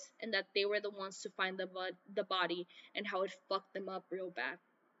kids, and that they were the ones to find the body, and how it fucked them up real bad.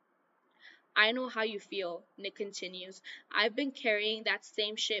 "I know how you feel," Nick continues. "I've been carrying that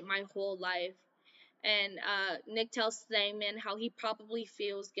same shit my whole life." And Nick tells Simon how he probably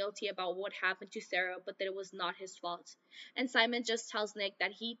feels guilty about what happened to Sarah, but that it was not his fault. And Simon just tells Nick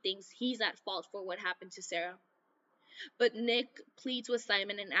that he thinks he's at fault for what happened to Sarah. But Nick pleads with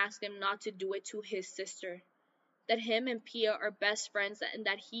Simon and asks him not to do it to his sister. That him and Pia are best friends and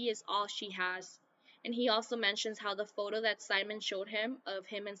that he is all she has. And he also mentions how the photo that Simon showed him of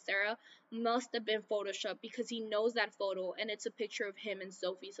him and Sarah must have been photoshopped, because he knows that photo and it's a picture of him and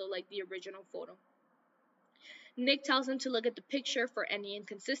Sophie, so like the original photo. Nick tells him to look at the picture for any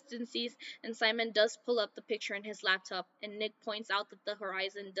inconsistencies, and Simon does pull up the picture in his laptop, and Nick points out that the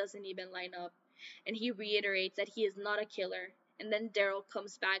horizon doesn't even line up. And he reiterates that he is not a killer, And then Daryl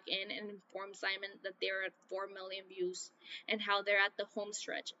comes back in and informs Simon that they're at 4 million views and how they're at the home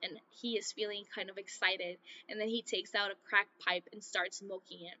stretch, and he is feeling kind of excited. And then he takes out a crack pipe and starts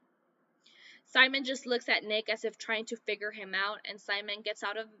smoking it. Simon just looks at Nick as if trying to figure him out, and Simon gets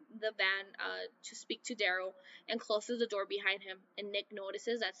out of the van to speak to Daryl and closes the door behind him, and Nick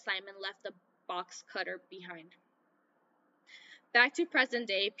notices that Simon left the box cutter behind. Back to present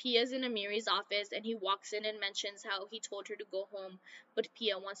day, Pia's in Amiri's office, and he walks in and mentions how he told her to go home, but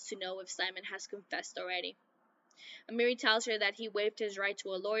Pia wants to know if Simon has confessed already. Amiri tells her that he waived his right to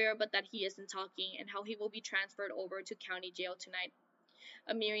a lawyer, but that he isn't talking, and how he will be transferred over to county jail tonight.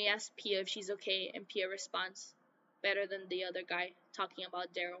 Amiri asks Pia if she's okay, and Pia responds, better than the other guy, talking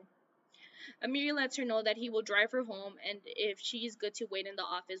about Daryl. Amiri lets her know that he will drive her home, and if she is good to wait in the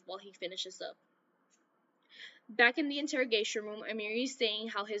office while he finishes up. Back in the interrogation room, Amiri is saying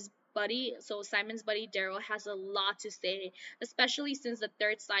how his buddy, so Simon's buddy Daryl, has a lot to say, especially since the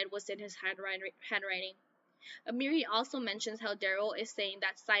third side was in his handwriting. Amiri also mentions how Daryl is saying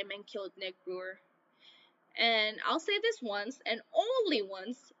that Simon killed Nick Brewer. And I'll say this once and only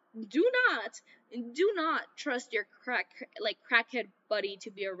once: do not trust your crackhead buddy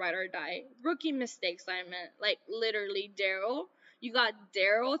to be a ride or die. Rookie mistake, Simon. Like, literally, Daryl. You got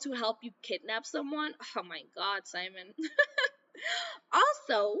Daryl to help you kidnap someone? Oh my god, Simon.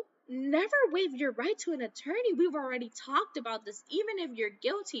 Also, never waive your right to an attorney. We've already talked about this. Even if you're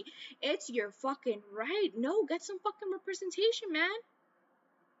guilty, it's your fucking right. No, get some fucking representation, man.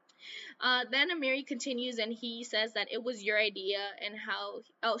 Then Amiri continues and he says that it was your idea, and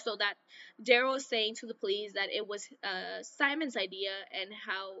so that Daryl is saying to the police that it was Simon's idea and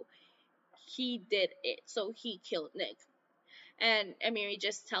how he did it, so he killed Nick. And Amiri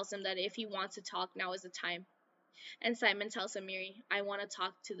just tells him that if he wants to talk, now is the time. And Simon tells Amiri, I want to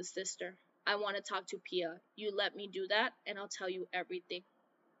talk to the sister. I want to talk to Pia. You let me do that, and I'll tell you everything.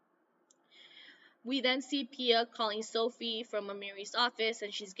 We then see Pia calling Sophie from Amiri's office,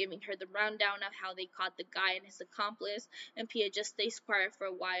 and she's giving her the rundown of how they caught the guy and his accomplice, and Pia just stays quiet for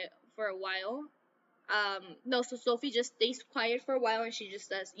a while. So Sophie just stays quiet for a while, and she just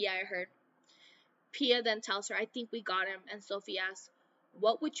says, yeah, I heard. Pia then tells her, I think we got him, and Sophie asks,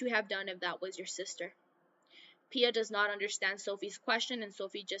 what would you have done if that was your sister? Pia does not understand Sophie's question, and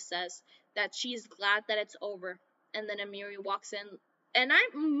Sophie just says that she is glad that it's over. And then Amiri walks in, and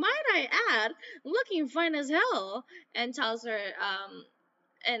I add, looking fine as hell, and tells her,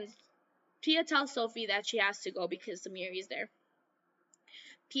 and Pia tells Sophie that she has to go because Amiri is there.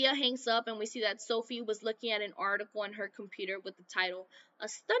 Pia hangs up, and we see that Sophie was looking at an article on her computer with the title, A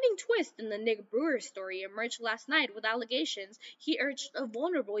Stunning Twist in the Nick Brewer Story Emerged Last Night with Allegations He Urged a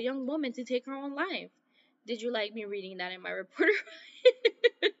Vulnerable Young Woman to Take Her Own Life. Did you like me reading that in my reporter?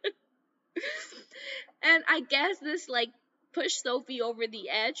 And I guess this pushed Sophie over the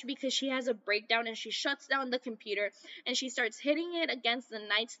edge because she has a breakdown and she shuts down the computer and she starts hitting it against the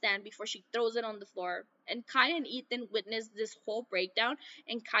nightstand before she throws it on the floor. And Kai and Ethan witness this whole breakdown,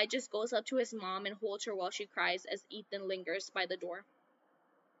 and Kai just goes up to his mom and holds her while she cries as Ethan lingers by the door.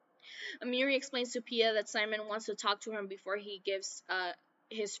 Amiri explains to Pia that Simon wants to talk to him before he gives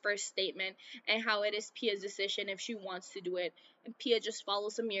his first statement, and how it is Pia's decision if she wants to do it. And Pia just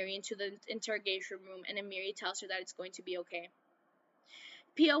follows Amiri into the interrogation room, and Amiri tells her that it's going to be okay.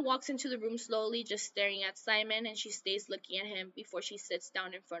 Pia walks into the room slowly, just staring at Simon, and she stays looking at him before she sits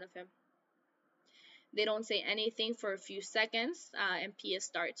down in front of him. They don't say anything for a few seconds, and Pia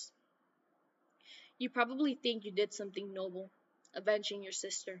starts. You probably think you did something noble, avenging your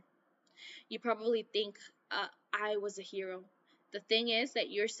sister. You probably think I was a hero. The thing is that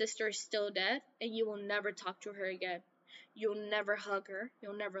your sister is still dead, and you will never talk to her again. You'll never hug her.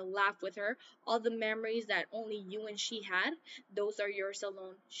 You'll never laugh with her. All the memories that only you and she had, those are yours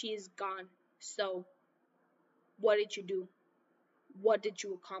alone. She is gone. So, what did you do? What did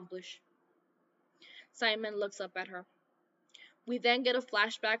you accomplish? Simon looks up at her. We then get a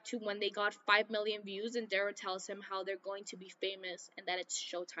flashback to when they got 5 million views, and Daryl tells him how they're going to be famous and that it's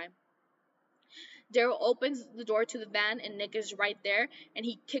showtime. Daryl opens the door to the van, and Nick is right there, and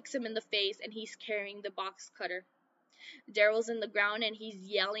he kicks him in the face, and he's carrying the box cutter. Daryl's in the ground, and he's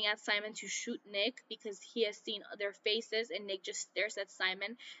yelling at Simon to shoot Nick because he has seen their faces, and Nick just stares at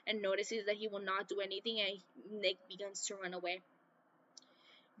Simon and notices that he will not do anything, and Nick begins to run away.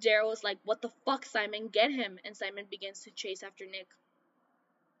 Daryl is like, what the fuck, Simon? Get him! And Simon begins to chase after Nick.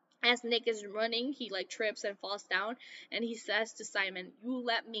 As Nick is running, he trips and falls down, and he says to Simon, you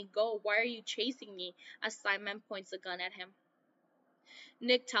let me go, why are you chasing me? As Simon points a gun at him.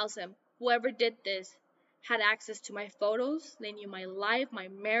 Nick tells him, whoever did this had access to my photos, they knew my life, my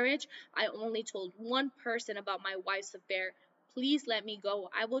marriage. I only told one person about my wife's affair, Please let me go.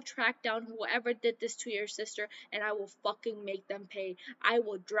 I will track down whoever did this to your sister and I will fucking make them pay. I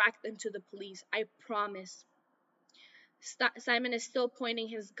will drag them to the police. I promise. Simon is still pointing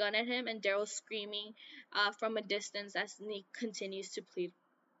his gun at him, and Daryl's screaming from a distance as Nick continues to plead.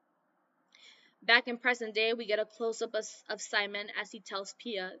 Back in present day, we get a close up of Simon as he tells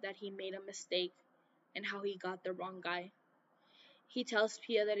Pia that he made a mistake and how he got the wrong guy. He tells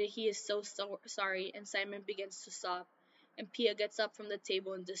Pia that he is so sorry, and Simon begins to sob, and Pia gets up from the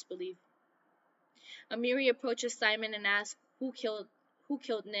table in disbelief. Amiri approaches Simon and asks who killed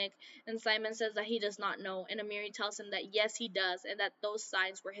Nick, and Simon says that he does not know, and Amiri tells him that yes he does, and that those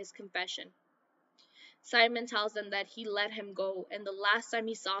signs were his confession. Simon tells them that he let him go, and the last time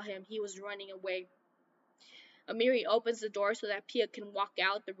he saw him, he was running away. Amiri opens the door so that Pia can walk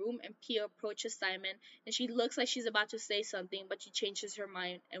out the room, and Pia approaches Simon, and she looks like she's about to say something, but she changes her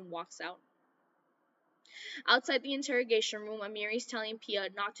mind and walks out. Outside the interrogation room, Amiri is telling Pia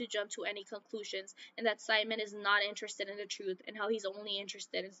not to jump to any conclusions, and that Simon is not interested in the truth, and how he's only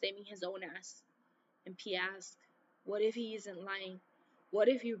interested in saving his own ass. And Pia asks, what if he isn't lying? What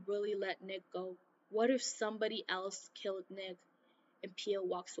if he really let Nick go? What if somebody else killed Nick? And Pia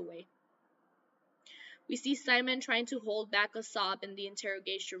walks away. We see Simon trying to hold back a sob in the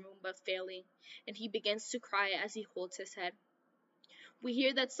interrogation room but failing, and he begins to cry as he holds his head. We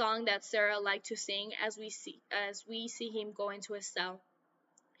hear that song that Sarah liked to sing as we see him go into his cell.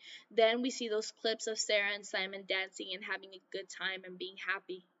 Then we see those clips of Sarah and Simon dancing and having a good time and being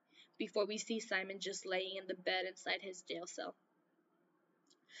happy, before we see Simon just laying in the bed inside his jail cell.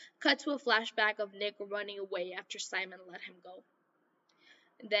 Cut to a flashback of Nick running away after Simon let him go.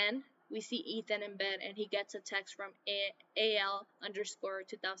 Then we see Ethan in bed, and he gets a text from AL underscore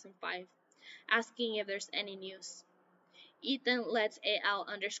 2005 asking if there's any news. Ethan lets AL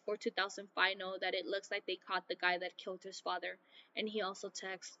underscore 2005 know that it looks like they caught the guy that killed his father, and he also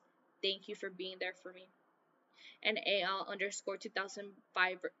texts, thank you for being there for me. And AL underscore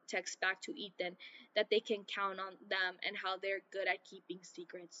 2005 texts back to Ethan that they can count on them and how they're good at keeping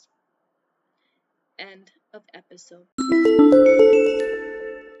secrets. End of episode.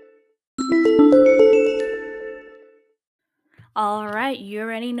 All right, you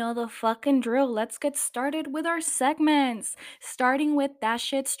already know the fucking drill. Let's get started with our segments. Starting with that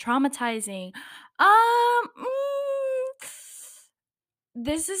shit's traumatizing.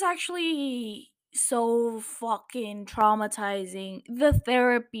 This is actually so fucking traumatizing. The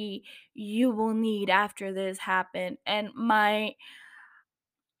therapy you will need after this happened, and my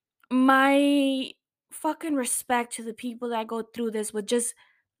fucking respect to the people that go through this with just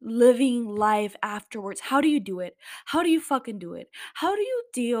living life afterwards. How do you do it? How do you fucking do it? How do you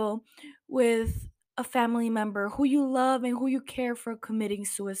deal with a family member who you love and who you care for committing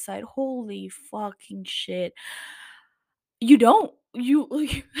suicide? Holy fucking shit. You don't. You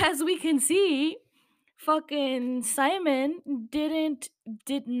as we can see, fucking Simon did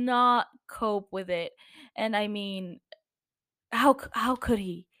not cope with it. And I mean, how could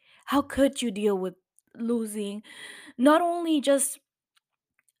he? How could you deal with losing not only just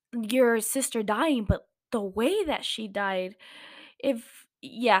your sister dying, but the way that she died? If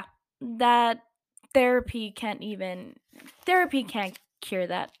yeah, that therapy can't cure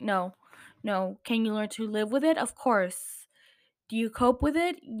that. No, no. Can you learn to live with it? Of course. Do you cope with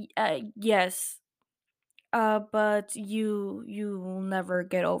it? Yes. But you will never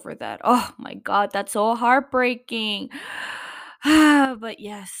get over that. Oh my god, that's so heartbreaking. But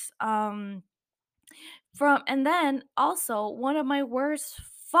yes, from and then also one of my worst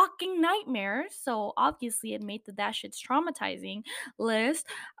fucking nightmares. So obviously it made the that shit's traumatizing list.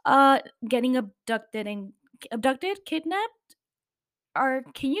 Getting abducted, kidnapped, or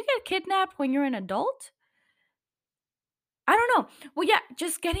can you get kidnapped when you're an adult? I don't know. Well, yeah,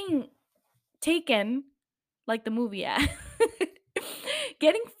 just getting taken like the movie, yeah.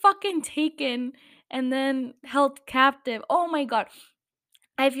 Getting fucking taken and then held captive. Oh my god.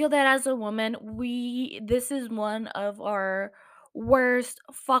 I feel that as a woman, this is one of our worst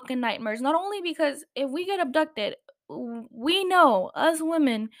fucking nightmares. Not only because if we get abducted, we know, us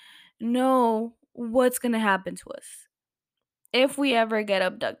women know what's going to happen to us if we ever get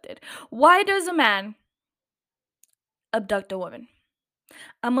abducted. Why does a man abduct a woman?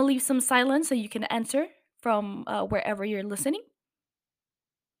 I'm going to leave some silence so you can answer from wherever you're listening.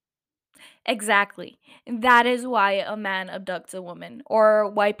 Exactly. That is why a man abducts a woman, or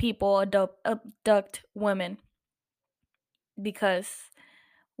why people abduct women. Because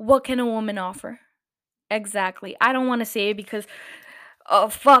what can a woman offer? Exactly. I don't want to say it because, oh,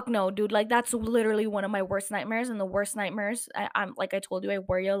 fuck no, dude. Like, that's literally one of my worst nightmares. And the worst nightmares, I'm like I told you, I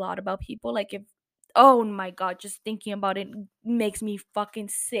worry a lot about people. Like, if Oh my god, just thinking about it makes me fucking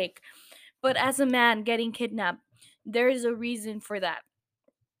sick. But as a man getting kidnapped, there is a reason for that.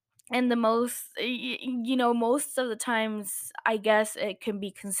 And the most, most of the times, I guess it can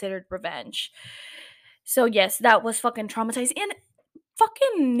be considered revenge. So, yes, that was fucking traumatizing. And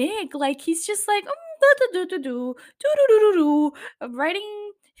fucking Nick, like, he's just like,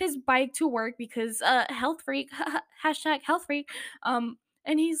 riding his bike to work because, health freak, hashtag health freak. And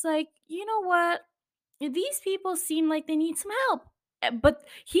he's like, you know what? These people seem like they need some help. But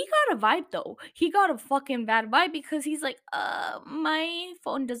he got a vibe though. He got a fucking bad vibe because he's like, my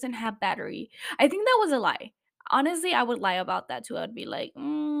phone doesn't have battery. I think that was a lie. Honestly, I would lie about that too. I'd be like,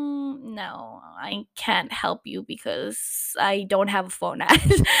 no, I can't help you because I don't have a phone.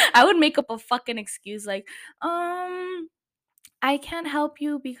 I would make up a fucking excuse like, I can't help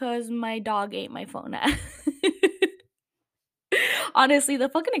you because my dog ate my phone. Honestly, the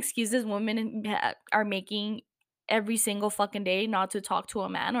fucking excuses women are making every single fucking day not to talk to a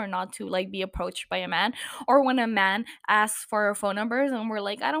man or not to like be approached by a man, or when a man asks for our phone numbers and we're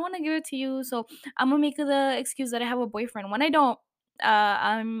like, I don't want to give it to you, so I'm gonna make the excuse that I have a boyfriend when I don't.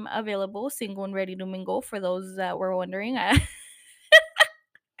 I'm available, single and ready to mingle, for those that were wondering. I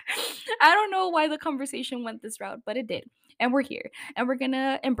don't know why the conversation went this route, but it did, and we're here and we're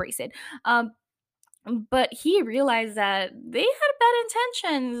gonna embrace it. um but he realized that they had bad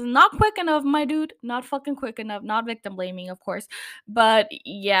intentions. Not quick enough, my dude. Not fucking quick enough. Not victim blaming, of course. But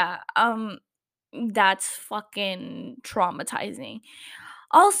yeah, that's fucking traumatizing.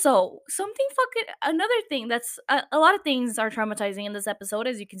 Also, something fucking another thing that's a lot of things are traumatizing in this episode.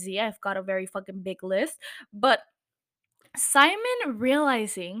 As you can see, I've got a very fucking big list. But Simon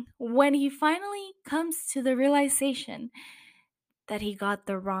realizing when he finally comes to the realization that he got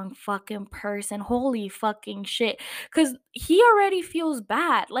the wrong fucking person. Holy fucking shit. Because he already feels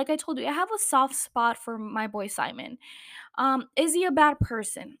bad. Like I told you, I have a soft spot for my boy Simon. Is he a bad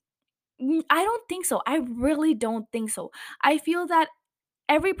person? I don't think so. I really don't think so. I feel that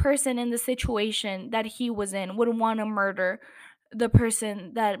every person in the situation that he was in would want to murder the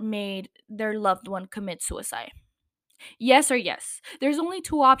person that made their loved one commit suicide. Yes or yes. There's only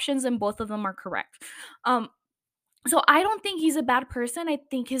two options and both of them are correct. Um so I don't think he's a bad person. I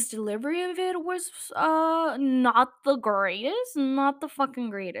think his delivery of it was not the greatest, not the fucking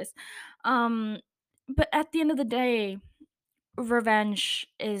greatest. Um but at the end of the day, revenge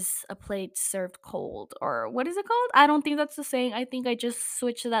is a plate served cold, or what is it called? I don't think that's the saying. I think I just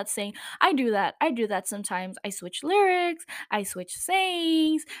switched to that saying. I do that. I do that sometimes. I switch lyrics, I switch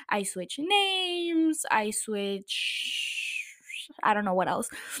sayings, I switch names, I switch I don't know what else.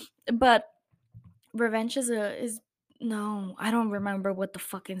 But revenge is no, I don't remember what the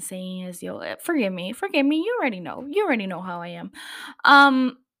fucking saying is, yo. Forgive me, forgive me. You already know how I am.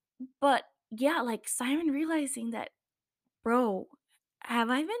 Um, but yeah, like Simon realizing that, bro, have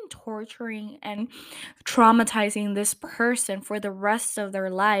I been torturing and traumatizing this person for the rest of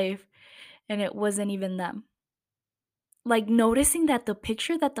their life, and it wasn't even them. Like noticing that the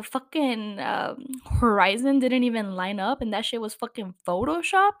picture that the fucking horizon didn't even line up, and that shit was fucking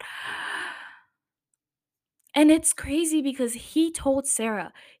photoshopped. And it's crazy because he told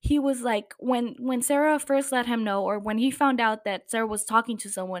Sarah. He was like, when Sarah first let him know, or when he found out that Sarah was talking to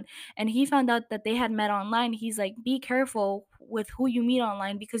someone and he found out that they had met online, he's like, be careful with who you meet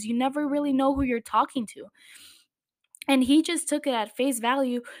online because you never really know who you're talking to. And he just took it at face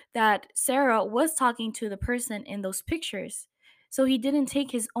value that Sarah was talking to the person in those pictures. So he didn't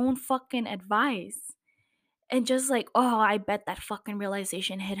take his own fucking advice. And just like, oh, I bet that fucking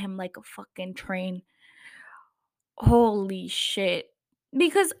realization hit him like a fucking train. Holy shit.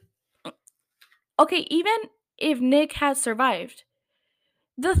 Because, okay, even if Nick had survived,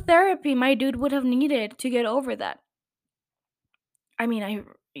 the therapy my dude would have needed to get over that. I mean,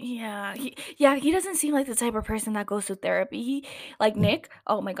 he doesn't seem like the type of person that goes to therapy. Like Nick,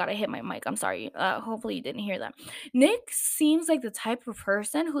 oh my god, I hit my mic. I'm sorry. Hopefully you didn't hear that. Nick seems like the type of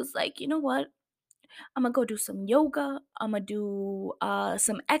person who's like, you know what? I'm gonna go do some yoga. I'm gonna do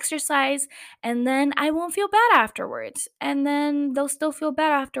some exercise, and then I won't feel bad afterwards. And then they'll still feel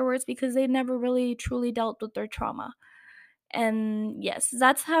bad afterwards because they never really truly dealt with their trauma. And yes,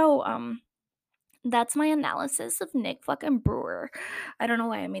 that's my analysis of Nick fucking Brewer. I don't know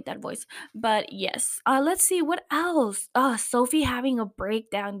why I made that voice, but yes. Let's see what else. Sophie having a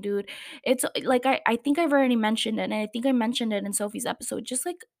breakdown, dude. It's like I think I've already mentioned it, and I think I mentioned it in Sophie's episode. Just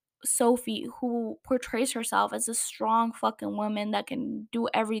like Sophie, who portrays herself as a strong fucking woman that can do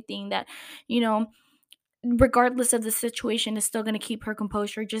everything, that you know, regardless of the situation, is still gonna keep her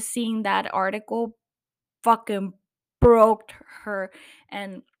composure. Just seeing that article fucking broke her,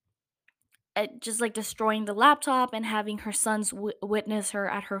 and just like destroying the laptop and having her sons witness her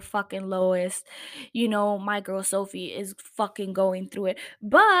at her fucking lowest. My girl Sophie is fucking going through it.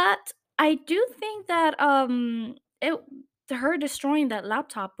 But I do think that it her destroying that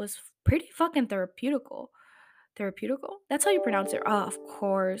laptop was pretty fucking therapeutical. Therapeutical? That's how you pronounce it. Oh, of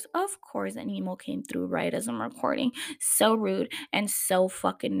course. Of course an emo came through right as I'm recording. So rude and so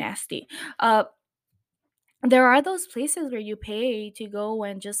fucking nasty. Uh there are those places where you pay to go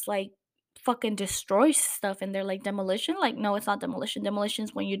and just like fucking destroy stuff, and they're like demolition. Like, no, it's not demolition. Demolition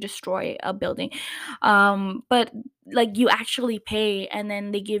is when you destroy a building. But like you actually pay, and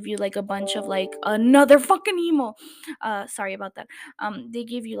then they give you like a bunch of like another fucking emo. Sorry about that. They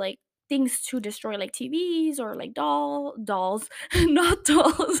give you like things to destroy, like TVs or like dolls, not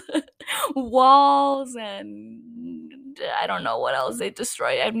dolls, walls, and I don't know what else they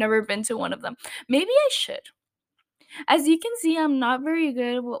destroy. I've never been to one of them. Maybe I should. As you can see, I'm not very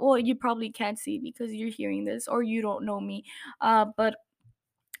good. Well, you probably can't see because you're hearing this or you don't know me. But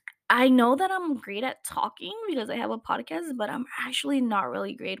I know that I'm great at talking because I have a podcast, but I'm actually not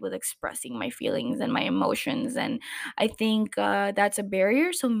really great with expressing my feelings and my emotions. And I think that's a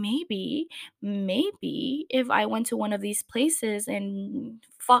barrier. So maybe if I went to one of these places and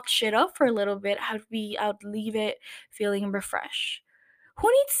fuck shit up for a little bit, I'd leave it feeling refreshed.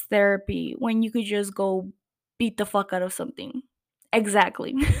 Who needs therapy when you could just go beat the fuck out of something?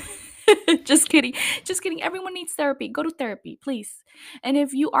 Exactly. Just kidding. Just kidding. Everyone needs therapy. Go to therapy, please. And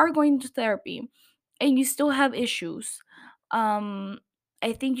if you are going to therapy and you still have issues, um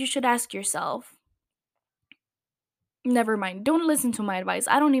I think you should ask yourself, never mind. Don't listen to my advice.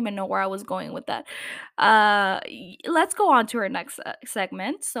 I don't even know where I was going with that. Let's go on to our next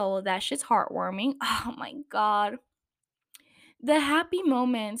segment. So that shit's heartwarming. Oh my god, the happy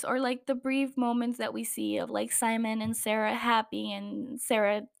moments, or like the brief moments that we see of like Simon and Sarah happy, and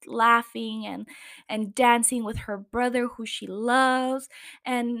Sarah laughing and dancing with her brother who she loves,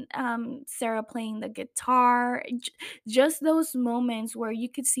 and Sarah playing the guitar. Just those moments where you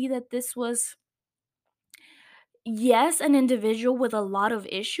could see that this was, yes, an individual with a lot of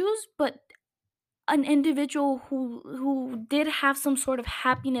issues, but an individual who did have some sort of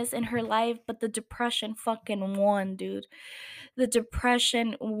happiness in her life, but the depression fucking won, dude. The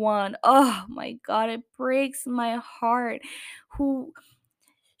depression won. Oh my god, it breaks my heart. Who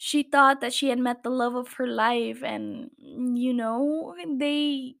She thought that she had met the love of her life, and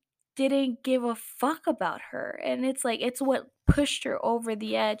they didn't give a fuck about her, and it's like it's what pushed her over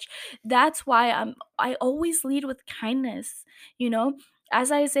the edge. That's why I always lead with kindness, you know as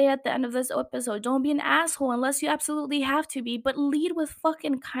I say at the end of this episode, don't be an asshole unless you absolutely have to be, but lead with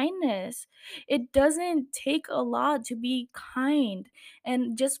fucking kindness. It doesn't take a lot to be kind.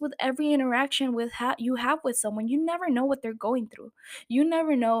 And just with every interaction you have with someone, you never know what they're going through. You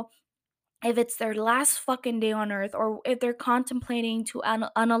never know if it's their last fucking day on earth, or if they're contemplating to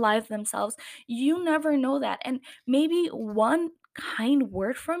unalive themselves. You never know that. And maybe one kind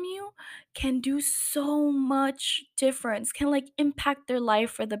word from you can do so much difference, can like impact their life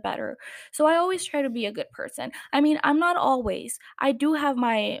for the better. So I always try to be a good person. I mean, I'm not always. I do have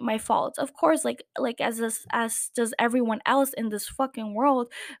my faults, of course, like as does everyone else in this fucking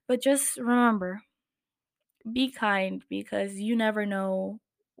world. But just remember, be kind, because you never know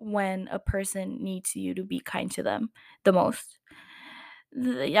when a person needs you to be kind to them the most.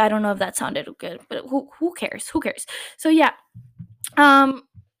 I don't know if that sounded good, but who cares? Who cares? So yeah. Um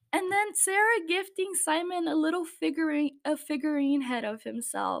and then Sarah gifting Simon a little figurine head of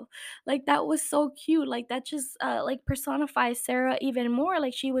himself. Like that was so cute. Like that just like personifies Sarah even more.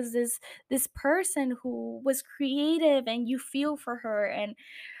 Like she was this person who was creative, and you feel for her. And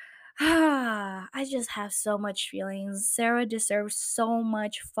I just have so much feelings. Sarah deserves so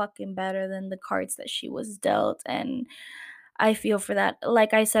much fucking better than the cards that she was dealt, and I feel for that.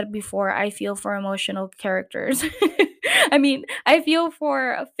 Like I said before, I feel for emotional characters. I mean, I feel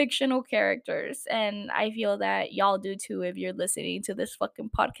for fictional characters, and I feel that y'all do too if you're listening to this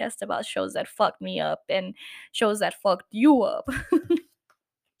fucking podcast about shows that fucked me up and shows that fucked you up.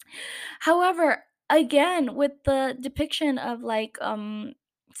 However, again, with the depiction of like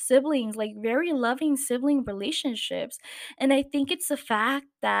siblings, like very loving sibling relationships, and I think it's the fact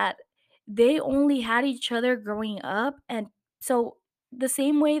that they only had each other growing up. And so the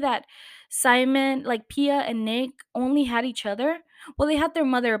same way that Simon, like Pia and Nick only had each other, well, they had their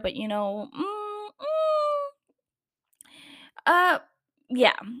mother, but uh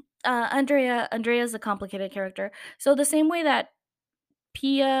yeah. Andrea's a complicated character. So the same way that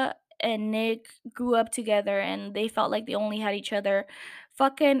Pia and Nick grew up together and they felt like they only had each other,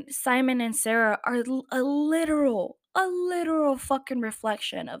 fucking Simon and Sarah are a literal a literal fucking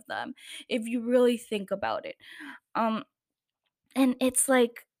reflection of them if you really think about it. Um and it's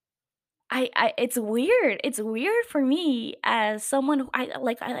like I it's weird. It's weird for me as someone who I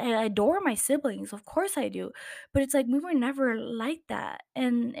adore my siblings, of course I do. But it's like we were never like that.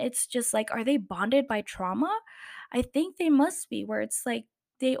 And it's just like, are they bonded by trauma? I think they must be, where it's like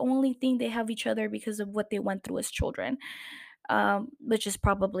they only think they have each other because of what they went through as children. Which is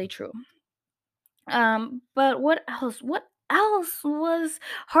probably true. But what else? What else was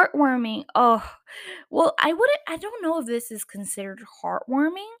heartwarming? Oh, well, I don't know if this is considered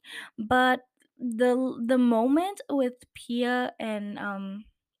heartwarming, but the moment with Pia and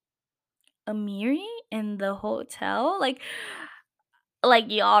Amiri in the hotel, like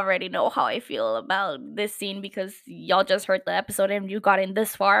you already know how I feel about this scene because y'all just heard the episode and you got in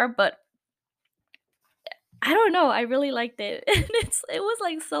this far, but I don't know, I really liked it. And it was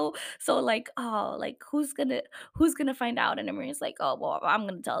like so like, oh, like who's gonna find out? And Amiri's like, oh well, I'm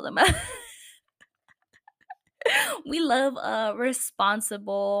gonna tell them. We love a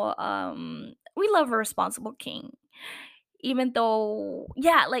responsible king. Even though,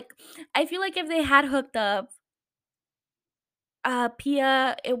 yeah, like I feel like if they had hooked up,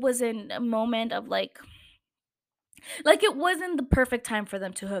 Pia, it was in a moment of like it wasn't the perfect time for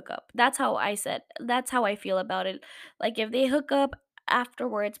them to hook up. That's how I feel about it. Like if they hook up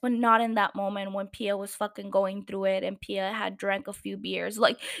afterwards, but not in that moment when Pia was fucking going through it and Pia had drank a few beers.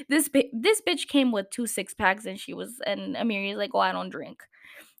 Like this bitch came with 2 6 packs and Amiri's like, oh, I don't drink.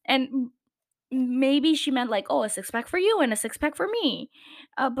 And maybe she meant like, oh, a 6 pack for you and a 6 pack for me.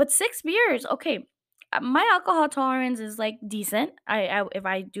 But 6 beers, okay. My alcohol tolerance is like decent. I if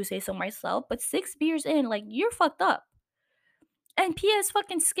I do say so myself, but 6 beers in, like you're fucked up. And Pia is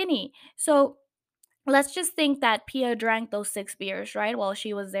fucking skinny. So let's just think that Pia drank those 6 beers, right? While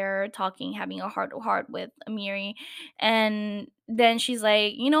she was there talking, having a heart to heart with Amiri. And then she's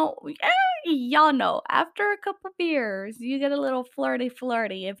like, y'all know, after a couple beers, you get a little flirty,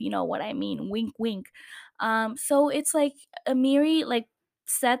 flirty, if you know what I mean. Wink, wink. So it's like Amiri, like,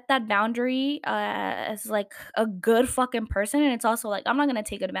 set that boundary as like a good fucking person, and it's also like I'm not gonna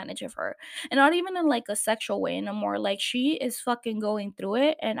take advantage of her, and not even in like a sexual way, no more like she is fucking going through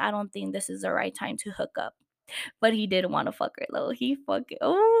it, and I don't think this is the right time to hook up. But he didn't want to fuck her though. He fucking,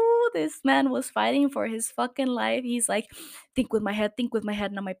 oh, this man was fighting for his fucking life. He's like, think with my head,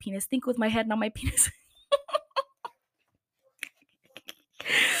 not my penis. Think with my head, not my penis.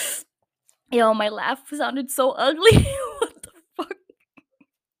 Yo, my laugh sounded so ugly. What the fuck?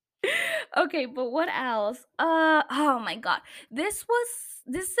 Okay, but what else? Oh my god. This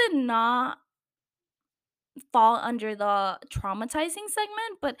did not fall under the traumatizing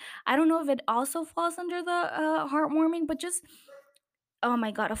segment, but I don't know if it also falls under the heartwarming, but just, oh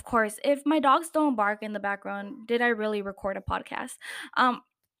my god, of course. If my dogs don't bark in the background, did I really record a podcast? Um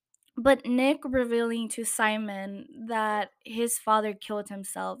but Nick revealing to Simon that his father killed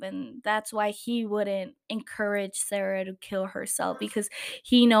himself, and that's why he wouldn't encourage Sarah to kill herself because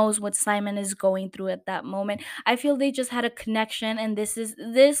he knows what Simon is going through at that moment. I feel they just had a connection, and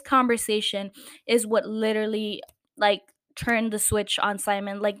this conversation is what literally, like, turned the switch on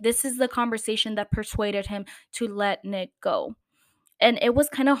Simon. Like, this is the conversation that persuaded him to let Nick go. And it was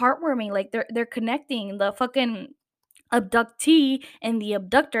kind of heartwarming. Like they're connecting. The fucking abductee and the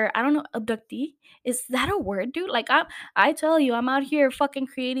abductor, I don't know, abductee, is that a word, dude? Like I tell you, I'm out here fucking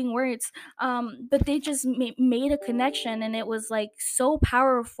creating words. But they just made a connection, and it was like so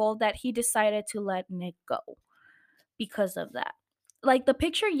powerful that he decided to let Nick go because of that. Like the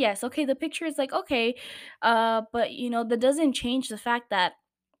picture, yes, okay, the picture is like, okay, but that doesn't change the fact that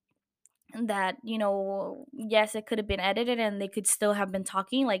yes, it could have been edited and they could still have been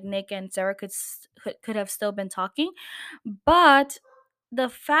talking, like Nick and Sarah could have still been talking. But the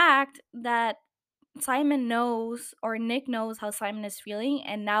fact that Simon knows, or Nick knows, how Simon is feeling,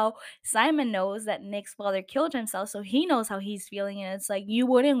 and now Simon knows that Nick's father killed himself, so he knows how he's feeling, and it's like you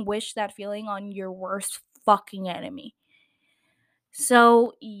wouldn't wish that feeling on your worst fucking enemy.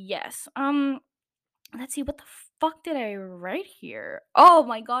 So yes, let's see, what the fuck did I write here? Oh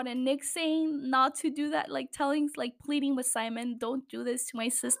my god, and Nick saying not to do that, like telling, like pleading with Simon, don't do this to my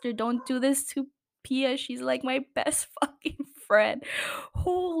sister, don't do this to Pia. She's like my best fucking friend.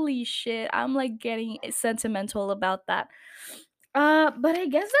 Holy shit. I'm like getting sentimental about that. But I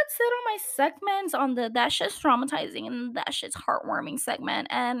guess that's it on my segments on the that shit's traumatizing and that shit's heartwarming segment.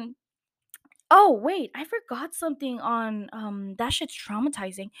 And oh wait, I forgot something on that shit's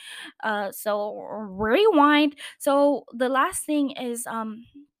traumatizing. So rewind. So the last thing is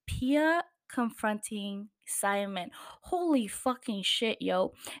Pia confronting Simon. Holy fucking shit,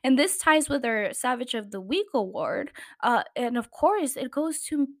 yo. And this ties with our Savage of the Week award. And of course, it goes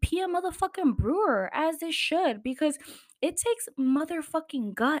to Pia motherfucking Brewer, as it should, because it takes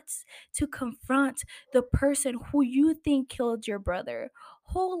motherfucking guts to confront the person who you think killed your brother.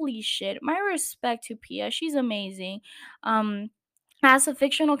 Holy shit. My respect to Pia. She's amazing. Um, as a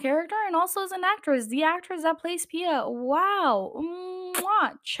fictional character and also as an actress, the actress that plays Pia. Wow.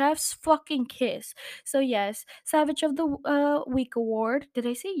 Mwah, chef's fucking kiss. So yes, Savage of the Week award. Did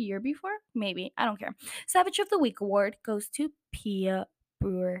I say year before? Maybe. I don't care. Savage of the Week award goes to Pia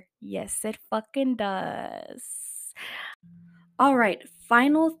Brewer. Yes, it fucking does. All right,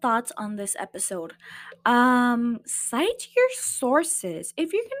 final thoughts on this episode. Cite your sources.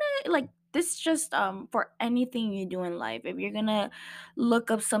 If you're gonna like this just for anything you do in life, if you're gonna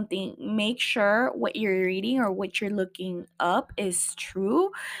look up something, make sure what you're reading or what you're looking up is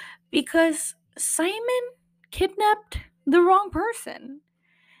true, because Simon kidnapped the wrong person.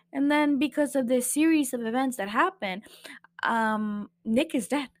 And then because of this series of events that happened, Nick is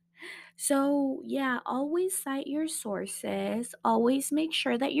dead. So, yeah, always cite your sources. Always make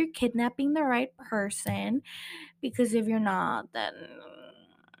sure that you're kidnapping the right person, because if you're not, then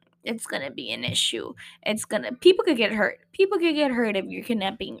it's going to be an issue. People could get hurt. People could get hurt if you're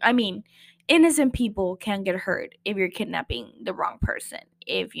kidnapping. I mean, innocent people can get hurt if you're kidnapping the wrong person,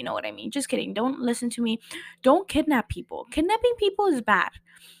 if you know what I mean. Just kidding. Don't listen to me. Don't kidnap people. Kidnapping people is bad.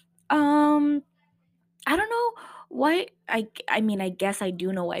 Um, I don't know why. I mean, I guess I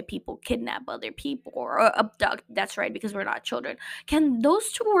do know why people kidnap other people or abduct. That's right, because we're not children. Can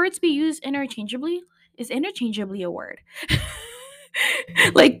those two words be used interchangeably? Is interchangeably a word?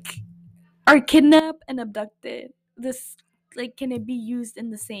 Like, are kidnap and abducted this, like, can it be used in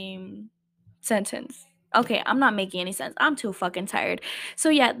the same sentence? Okay, I'm not making any sense. I'm too fucking tired. So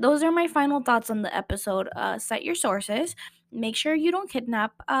yeah, those are my final thoughts on the episode. Cite your sources. Make sure you don't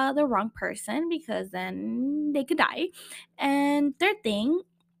kidnap the wrong person, because then they could die. And third thing,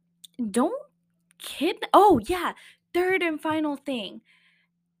 don't oh yeah, third and final thing.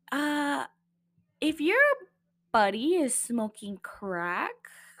 Uh if your buddy is smoking crack,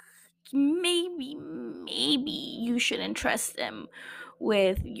 maybe you shouldn't trust them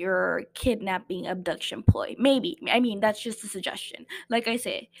with your kidnapping abduction ploy. Maybe. I mean, that's just a suggestion. Like I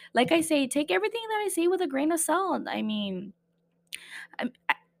say, take everything that I say with a grain of salt. I mean,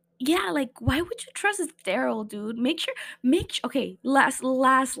 yeah, like, why would you trust Daryl, dude? Okay, last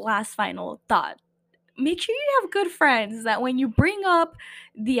final thought. Make sure you have good friends that when you bring up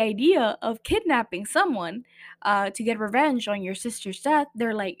the idea of kidnapping someone to get revenge on your sister's death,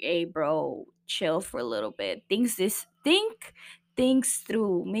 they're like, hey bro, chill for a little bit. Think things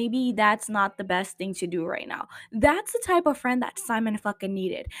through. Maybe that's not the best thing to do right now. That's the type of friend that Simon fucking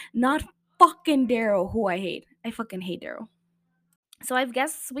needed. Not fucking Daryl, who I hate. I fucking hate Daryl. So I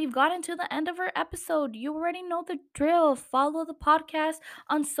guess we've gotten to the end of our episode. You already know the drill. Follow the podcast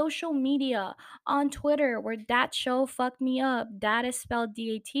on social media, on Twitter, where that show fucked me up. Dat is spelled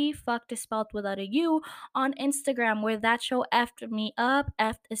DAT, fucked is spelled without a U. On Instagram, where that show effed me up.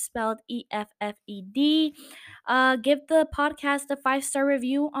 F is spelled EFFED. Give the podcast a 5-star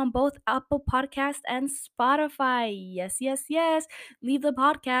review on both Apple Podcast and Spotify. Yes, yes, yes. Leave the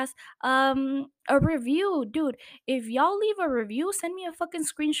podcast a review, dude. If y'all leave a review, send me a fucking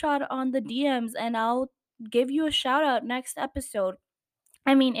screenshot on the DMs and I'll give you a shout out next episode.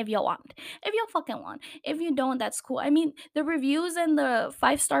 I mean, if y'all want. If y'all fucking want. If you don't, that's cool. I mean, the reviews and the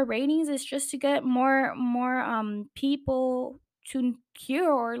 5-star ratings is just to get more people to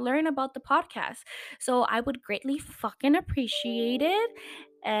hear or learn about the podcast. So I would greatly fucking appreciate it.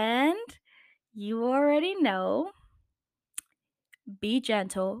 And you already know, be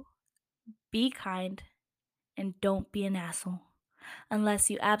gentle, be kind, and don't be an asshole unless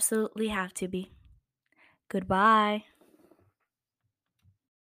you absolutely have to be. Goodbye.